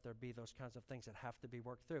 Don't let there be those kinds of things that have to be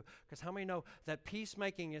worked through. Because how many know that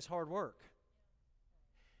peacemaking is hard work?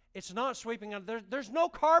 It's not sweeping under. There's no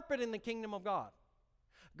carpet in the kingdom of God.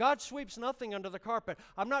 God sweeps nothing under the carpet.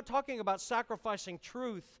 I'm not talking about sacrificing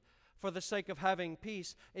truth for the sake of having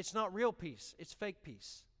peace. It's not real peace. It's fake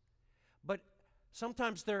peace. But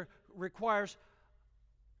sometimes there requires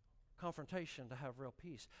confrontation to have real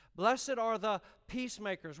peace. Blessed are the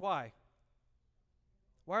peacemakers. Why?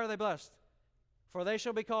 Why are they blessed? For they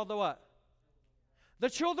shall be called the what? The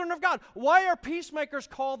children of God. Why are peacemakers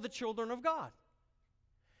called the children of God?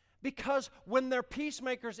 Because when they're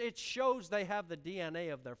peacemakers, it shows they have the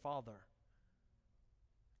DNA of their Father.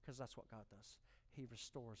 Because that's what God does. He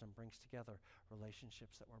restores and brings together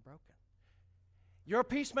relationships that were broken. You're a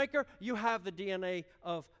peacemaker, you have the DNA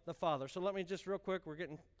of the Father. So let me just real quick, we're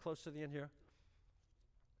getting close to the end here.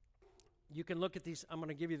 You can look at these, I'm going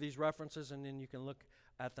to give you these references and then you can look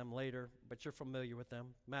at them later, but you're familiar with them.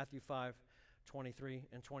 Matthew 5:23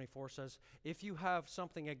 and 24 says, if you have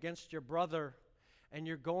something against your brother and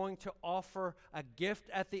you're going to offer a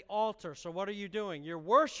gift at the altar, so what are you doing? You're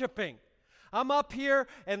worshiping. I'm up here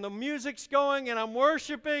and the music's going and I'm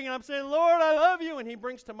worshiping and I'm saying, Lord, I love you. And he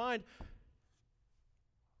brings to mind,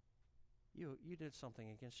 you did something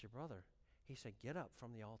against your brother. He said, get up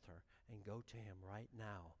from the altar and go to him right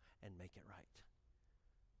now and make it right.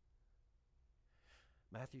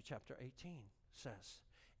 Matthew chapter 18 says,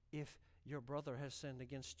 if your brother has sinned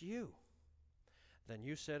against you, then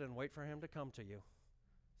you sit and wait for him to come to you.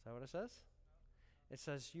 Is that what it says? It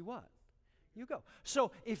says, you what? You go.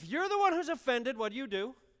 So if you're the one who's offended, what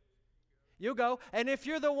do? You go. And if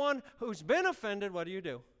you're the one who's been offended, what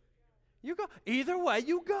do? You go. Either way,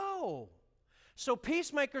 you go. So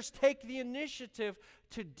peacemakers take the initiative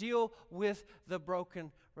to deal with the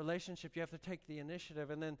broken relationship. You have to take the initiative.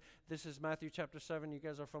 And then this is Matthew chapter 7. You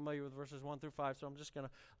guys are familiar with verses 1 through 5, so I'm just going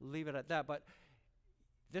to leave it at that. But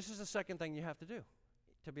this is the second thing you have to do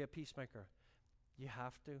to be a peacemaker. You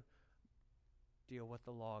have to deal with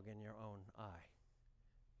the log in your own eye.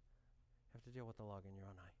 You have to deal with the log in your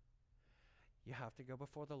own eye. You have to go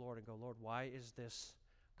before the Lord and go, Lord, why is this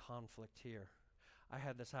conflict here? I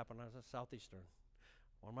had this happen. I was at Southeastern.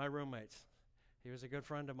 One of my roommates, he was a good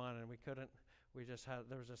friend of mine, and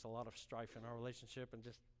there was just a lot of strife in our relationship and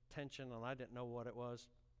just tension, and I didn't know what it was.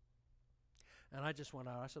 And I just went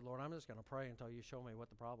out. I said, Lord, I'm just going to pray until you show me what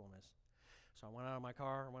the problem is. So I went out of my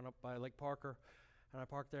car, went up by Lake Parker, and I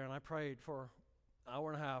parked there, and I prayed for an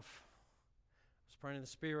hour and a half. I was praying in the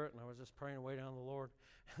Spirit, and I was just praying and waiting on the Lord.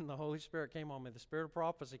 And the Holy Spirit came on me. The Spirit of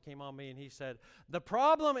prophecy came on me, and he said, the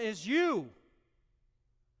problem is you.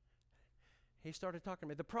 He started talking to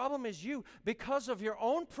me. The problem is you. Because of your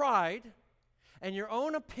own pride and your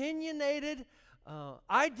own opinionated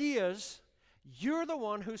ideas, you're the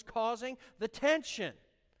one who's causing the tension.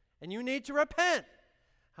 And you need to repent.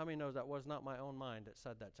 How many knows that was not my own mind that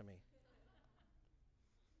said that to me?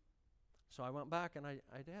 So I went back and I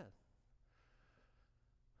did.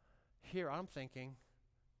 Here I'm thinking,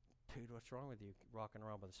 dude, what's wrong with you walking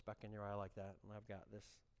around with a speck in your eye like that? And I've got this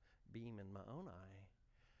beam in my own eye.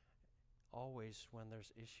 Always when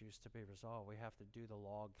there's issues to be resolved, we have to do the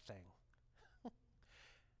log thing. You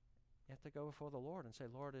have to go before the Lord and say,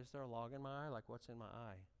 Lord, is there a log in my eye? Like, what's in my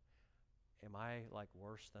eye? Am I like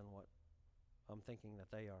worse than what I'm thinking that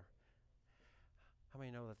they are? How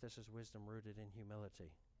many know that this is wisdom rooted in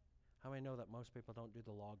humility? How many know that most people don't do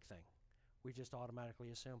the log thing? We just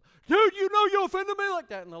automatically assume, dude, you know you offended me like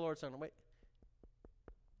that. And the Lord's saying, wait.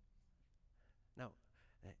 No.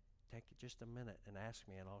 Take just a minute and ask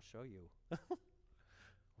me, and I'll show you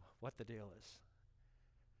what the deal is.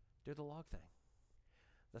 Do the log thing.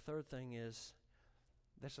 The third thing is,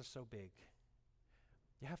 this is so big.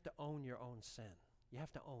 You have to own your own sin. You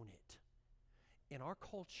have to own it. In our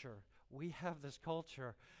culture, we have this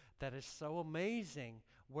culture that is so amazing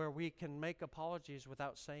where we can make apologies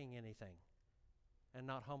without saying anything and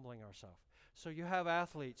not humbling ourselves. So you have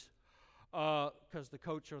athletes because the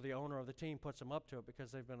coach or the owner of the team puts them up to it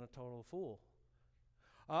because they've been a total fool.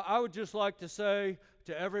 I would just like to say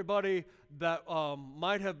to everybody that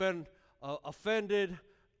might have been offended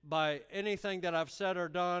by anything that I've said or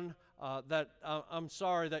done that I'm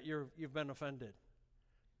sorry that you've been offended.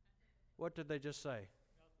 What did they just say?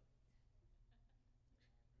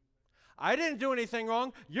 I didn't do anything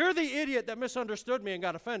wrong. You're the idiot that misunderstood me and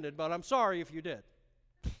got offended, but I'm sorry if you did.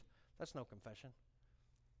 That's no confession.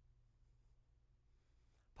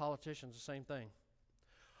 Politicians, the same thing.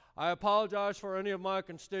 I apologize for any of my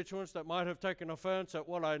constituents that might have taken offense at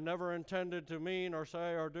what I never intended to mean or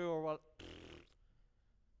say or do or what.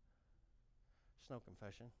 It's no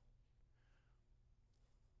confession.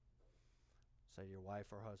 Say to your wife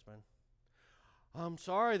or husband, I'm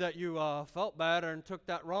sorry that you felt bad and took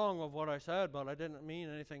that wrong of what I said, but I didn't mean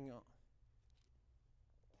anything.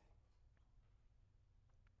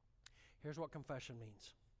 Here's what confession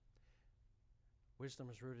means. Wisdom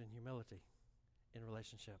is rooted in humility in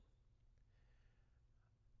relationship.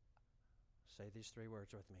 Say these 3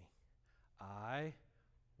 words with me. I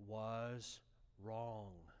was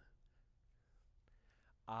wrong.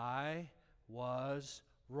 I was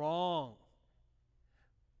wrong.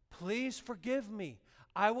 Please forgive me.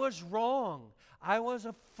 I was wrong. I was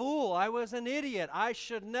a fool. I was an idiot. I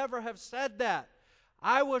should never have said that.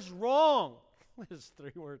 I was wrong. There's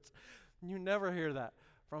 3 words. You never hear that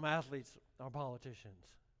from athletes or politicians.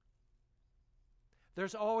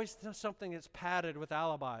 There's always something that's padded with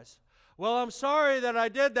alibis. Well, I'm sorry that I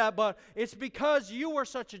did that, but it's because you were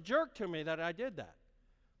such a jerk to me that I did that.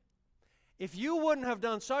 If you wouldn't have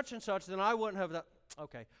done such and such, then I wouldn't have done.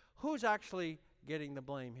 Okay, who's actually getting the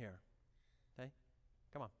blame here? Okay,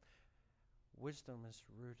 come on. Wisdom is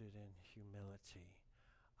rooted in humility.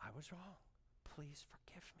 I was wrong. Please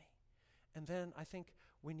forgive me. And then I think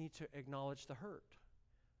we need to acknowledge the hurt.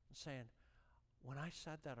 Saying, when I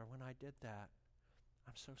said that or when I did that,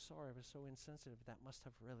 I'm so sorry. I was so insensitive. That must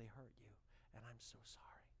have really hurt you. And I'm so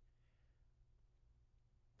sorry.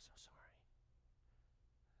 I'm so sorry.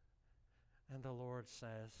 And the Lord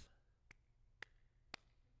says,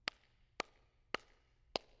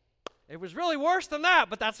 it was really worse than that,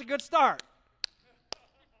 but that's a good start.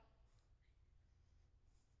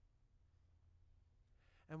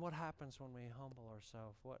 And what happens when we humble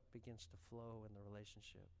ourselves? What begins to flow in the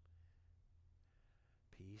relationship?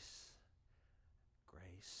 Peace,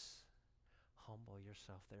 grace. Humble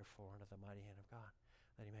yourself, therefore, under the mighty hand of God,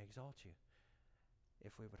 that He may exalt you.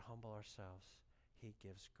 If we would humble ourselves, He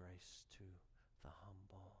gives grace to the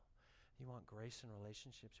humble. You want grace in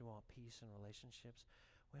relationships? You want peace in relationships?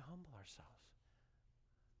 We humble ourselves.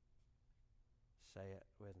 Say it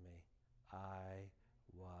with me. I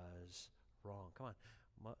was wrong. Come on.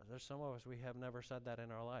 There's some of us, we have never said that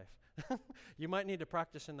in our life. You might need to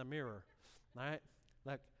practice in the mirror. All right?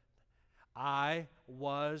 Look, I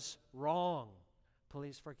was wrong.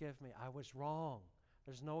 Please forgive me. I was wrong.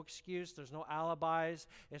 There's no excuse. There's no alibis.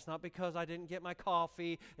 It's not because I didn't get my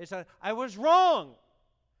coffee. It's that I was wrong.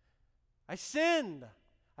 I sinned.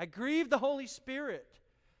 I grieved the Holy Spirit.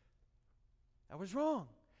 I was wrong.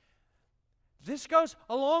 This goes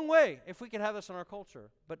a long way if we could have this in our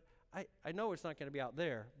culture. But I know it's not going to be out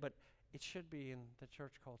there, but it should be in the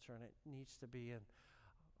church culture, and it needs to be in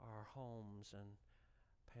our homes and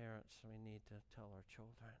parents. We need to tell our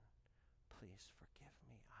children, please forgive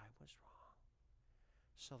me, I was wrong,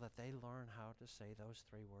 so that they learn how to say those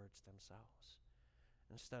 3 words themselves.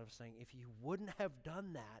 Instead of saying, if you wouldn't have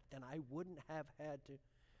done that, then I wouldn't have had to.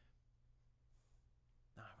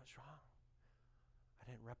 No, I was wrong. I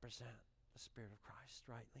didn't represent the Spirit of Christ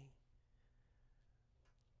rightly.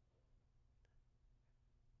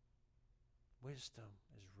 Wisdom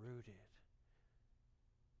is rooted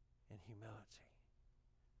in humility.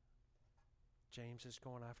 James is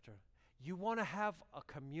going after. You want to have a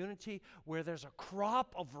community where there's a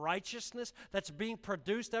crop of righteousness that's being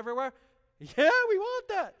produced everywhere? Yeah, we want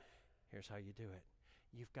that. Here's how you do it.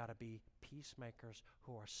 You've got to be peacemakers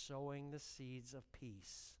who are sowing the seeds of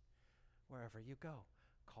peace wherever you go,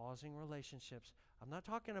 causing relationships. I'm not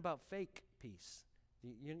talking about fake peace.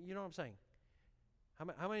 You know what I'm saying?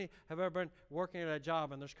 How many have ever been working at a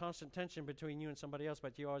job and there's constant tension between you and somebody else,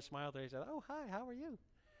 but you always smile there and say, oh, hi, how are you?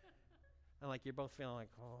 And like you're both feeling like,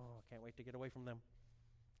 oh, I can't wait to get away from them.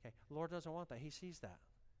 Okay, the Lord doesn't want that. He sees that.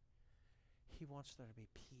 He wants there to be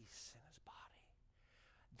peace in His body.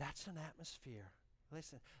 That's an atmosphere.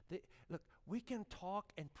 Listen, look, we can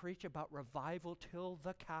talk and preach about revival till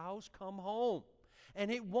the cows come home. And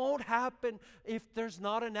it won't happen if there's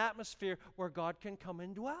not an atmosphere where God can come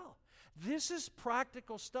and dwell. This is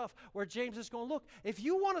practical stuff where James is going, look, if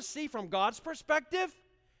you want to see from God's perspective,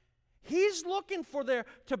 He's looking for there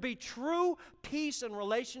to be true peace and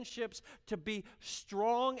relationships, to be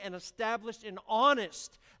strong and established and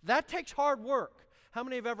honest. That takes hard work. How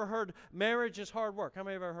many have ever heard marriage is hard work? How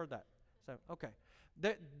many have ever heard that? So, okay.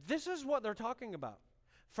 This is what they're talking about.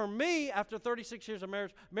 For me, after 36 years of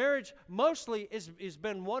marriage mostly has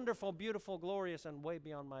been wonderful, beautiful, glorious, and way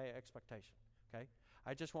beyond my expectation. Okay?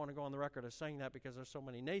 I just want to go on the record as saying that because there's so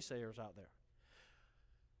many naysayers out there.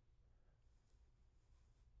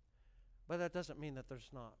 But that doesn't mean that there's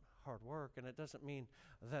not hard work, and it doesn't mean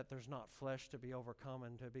that there's not flesh to be overcome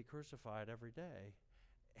and to be crucified every day.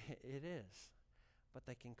 It is, but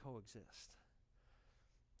they can coexist.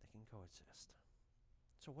 They can coexist.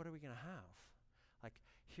 So what are we going to have? Like,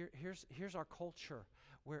 here's our culture.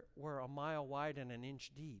 We're a mile wide and an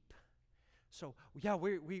inch deep. So, yeah,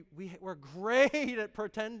 we're great at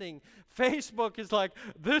pretending. Facebook is like,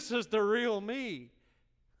 this is the real me.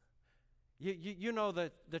 You know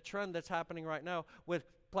the trend that's happening right now with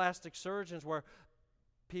plastic surgeons, where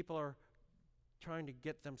people are trying to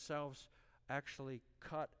get themselves actually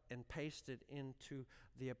cut and pasted into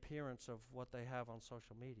the appearance of what they have on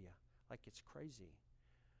social media. Like, it's crazy.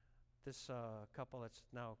 This couple that's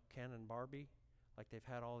now Ken and Barbie, like, they've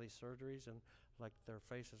had all these surgeries, and like their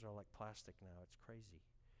faces are like plastic now. It's crazy.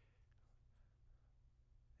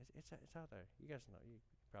 It's out there. You guys know. You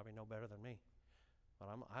probably know better than me. But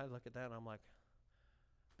I look at that and I'm like,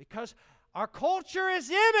 because our culture is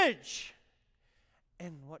image.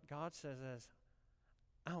 And what God says is,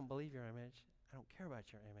 I don't believe your image. I don't care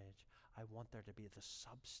about your image. I want there to be the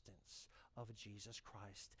substance of Jesus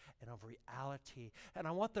Christ and of reality. And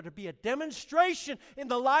I want there to be a demonstration in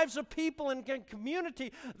the lives of people and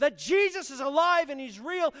community that Jesus is alive and He's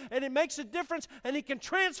real, and it makes a difference, and He can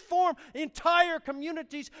transform entire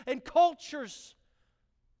communities and cultures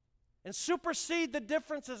and supersede the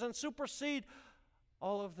differences and supersede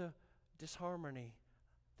all of the disharmony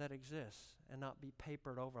that exists, and not be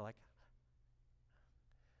papered over like,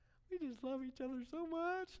 we just love each other so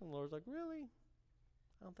much. And the Lord's like, really?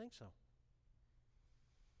 I don't think so.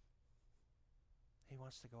 He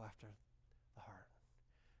wants to go after the heart.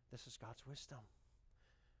 This is God's wisdom.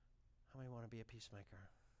 How many want to be a peacemaker?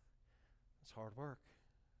 It's hard work.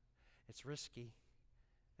 It's risky.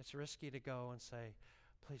 It's risky to go and say,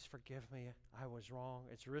 please forgive me, I was wrong.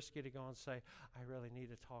 It's risky to go and say, I really need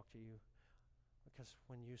to talk to you, because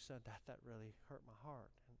when you said that, that really hurt my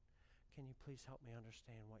heart. And can you please help me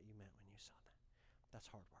understand what you meant when you said that? That's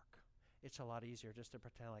hard work. It's a lot easier just to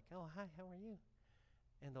pretend like, oh, hi, how are you?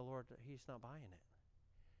 And the Lord, He's not buying it.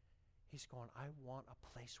 He's going, I want a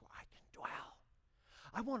place where I can dwell.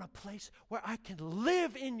 I want a place where I can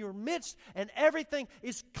live in your midst, and everything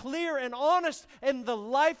is clear and honest, and the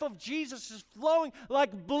life of Jesus is flowing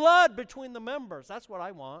like blood between the members. That's what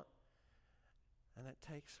I want. And it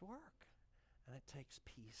takes work, and it takes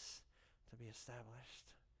peace to be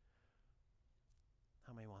established.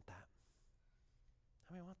 How many want that?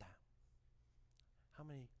 How many want that? How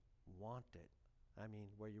many want it? I mean,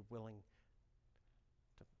 where you're willing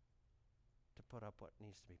to put up what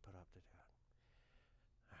needs to be put up to do it.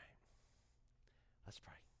 All right. Let's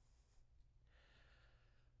pray.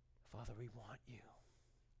 Father, we want you.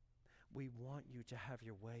 We want you to have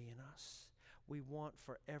your way in us. We want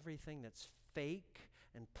for everything that's fake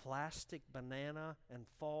and plastic, banana and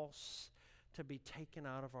false to be taken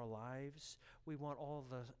out of our lives. We want all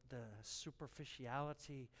the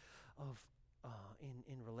superficiality of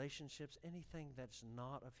in relationships, anything that's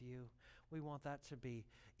not of you. We want that to be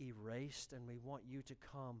erased, and we want you to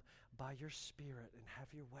come by your Spirit and have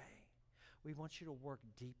your way. We want you to work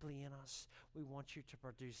deeply in us. We want you to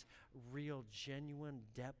produce real, genuine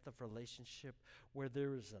depth of relationship where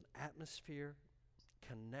there is an atmosphere,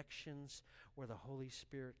 connections, where the Holy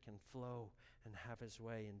Spirit can flow and have His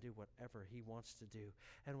way and do whatever He wants to do,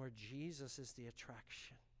 and where Jesus is the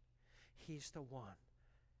attraction. He's the one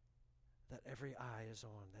that every eye is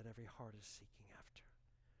on, that every heart is seeking after.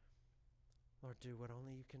 Lord, do what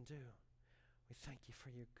only you can do. We thank you for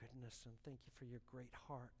your goodness, and thank you for your great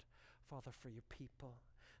heart, Father, for your people.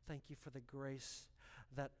 Thank you for the grace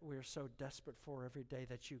that we're so desperate for every day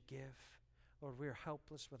that you give. Lord, we're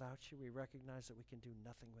helpless without you. We recognize that we can do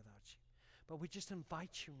nothing without you. But we just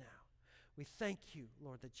invite you now. We thank you,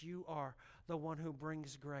 Lord, that you are the one who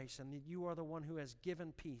brings grace, and that you are the one who has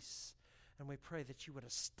given peace. And we pray that you would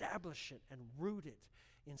establish it and root it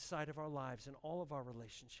inside of our lives, in all of our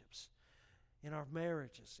relationships, in our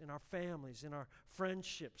marriages, in our families, in our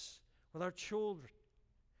friendships, with our children,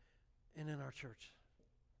 and in our church.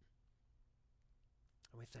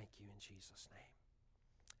 And we thank you in Jesus'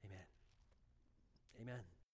 name. Amen. Amen.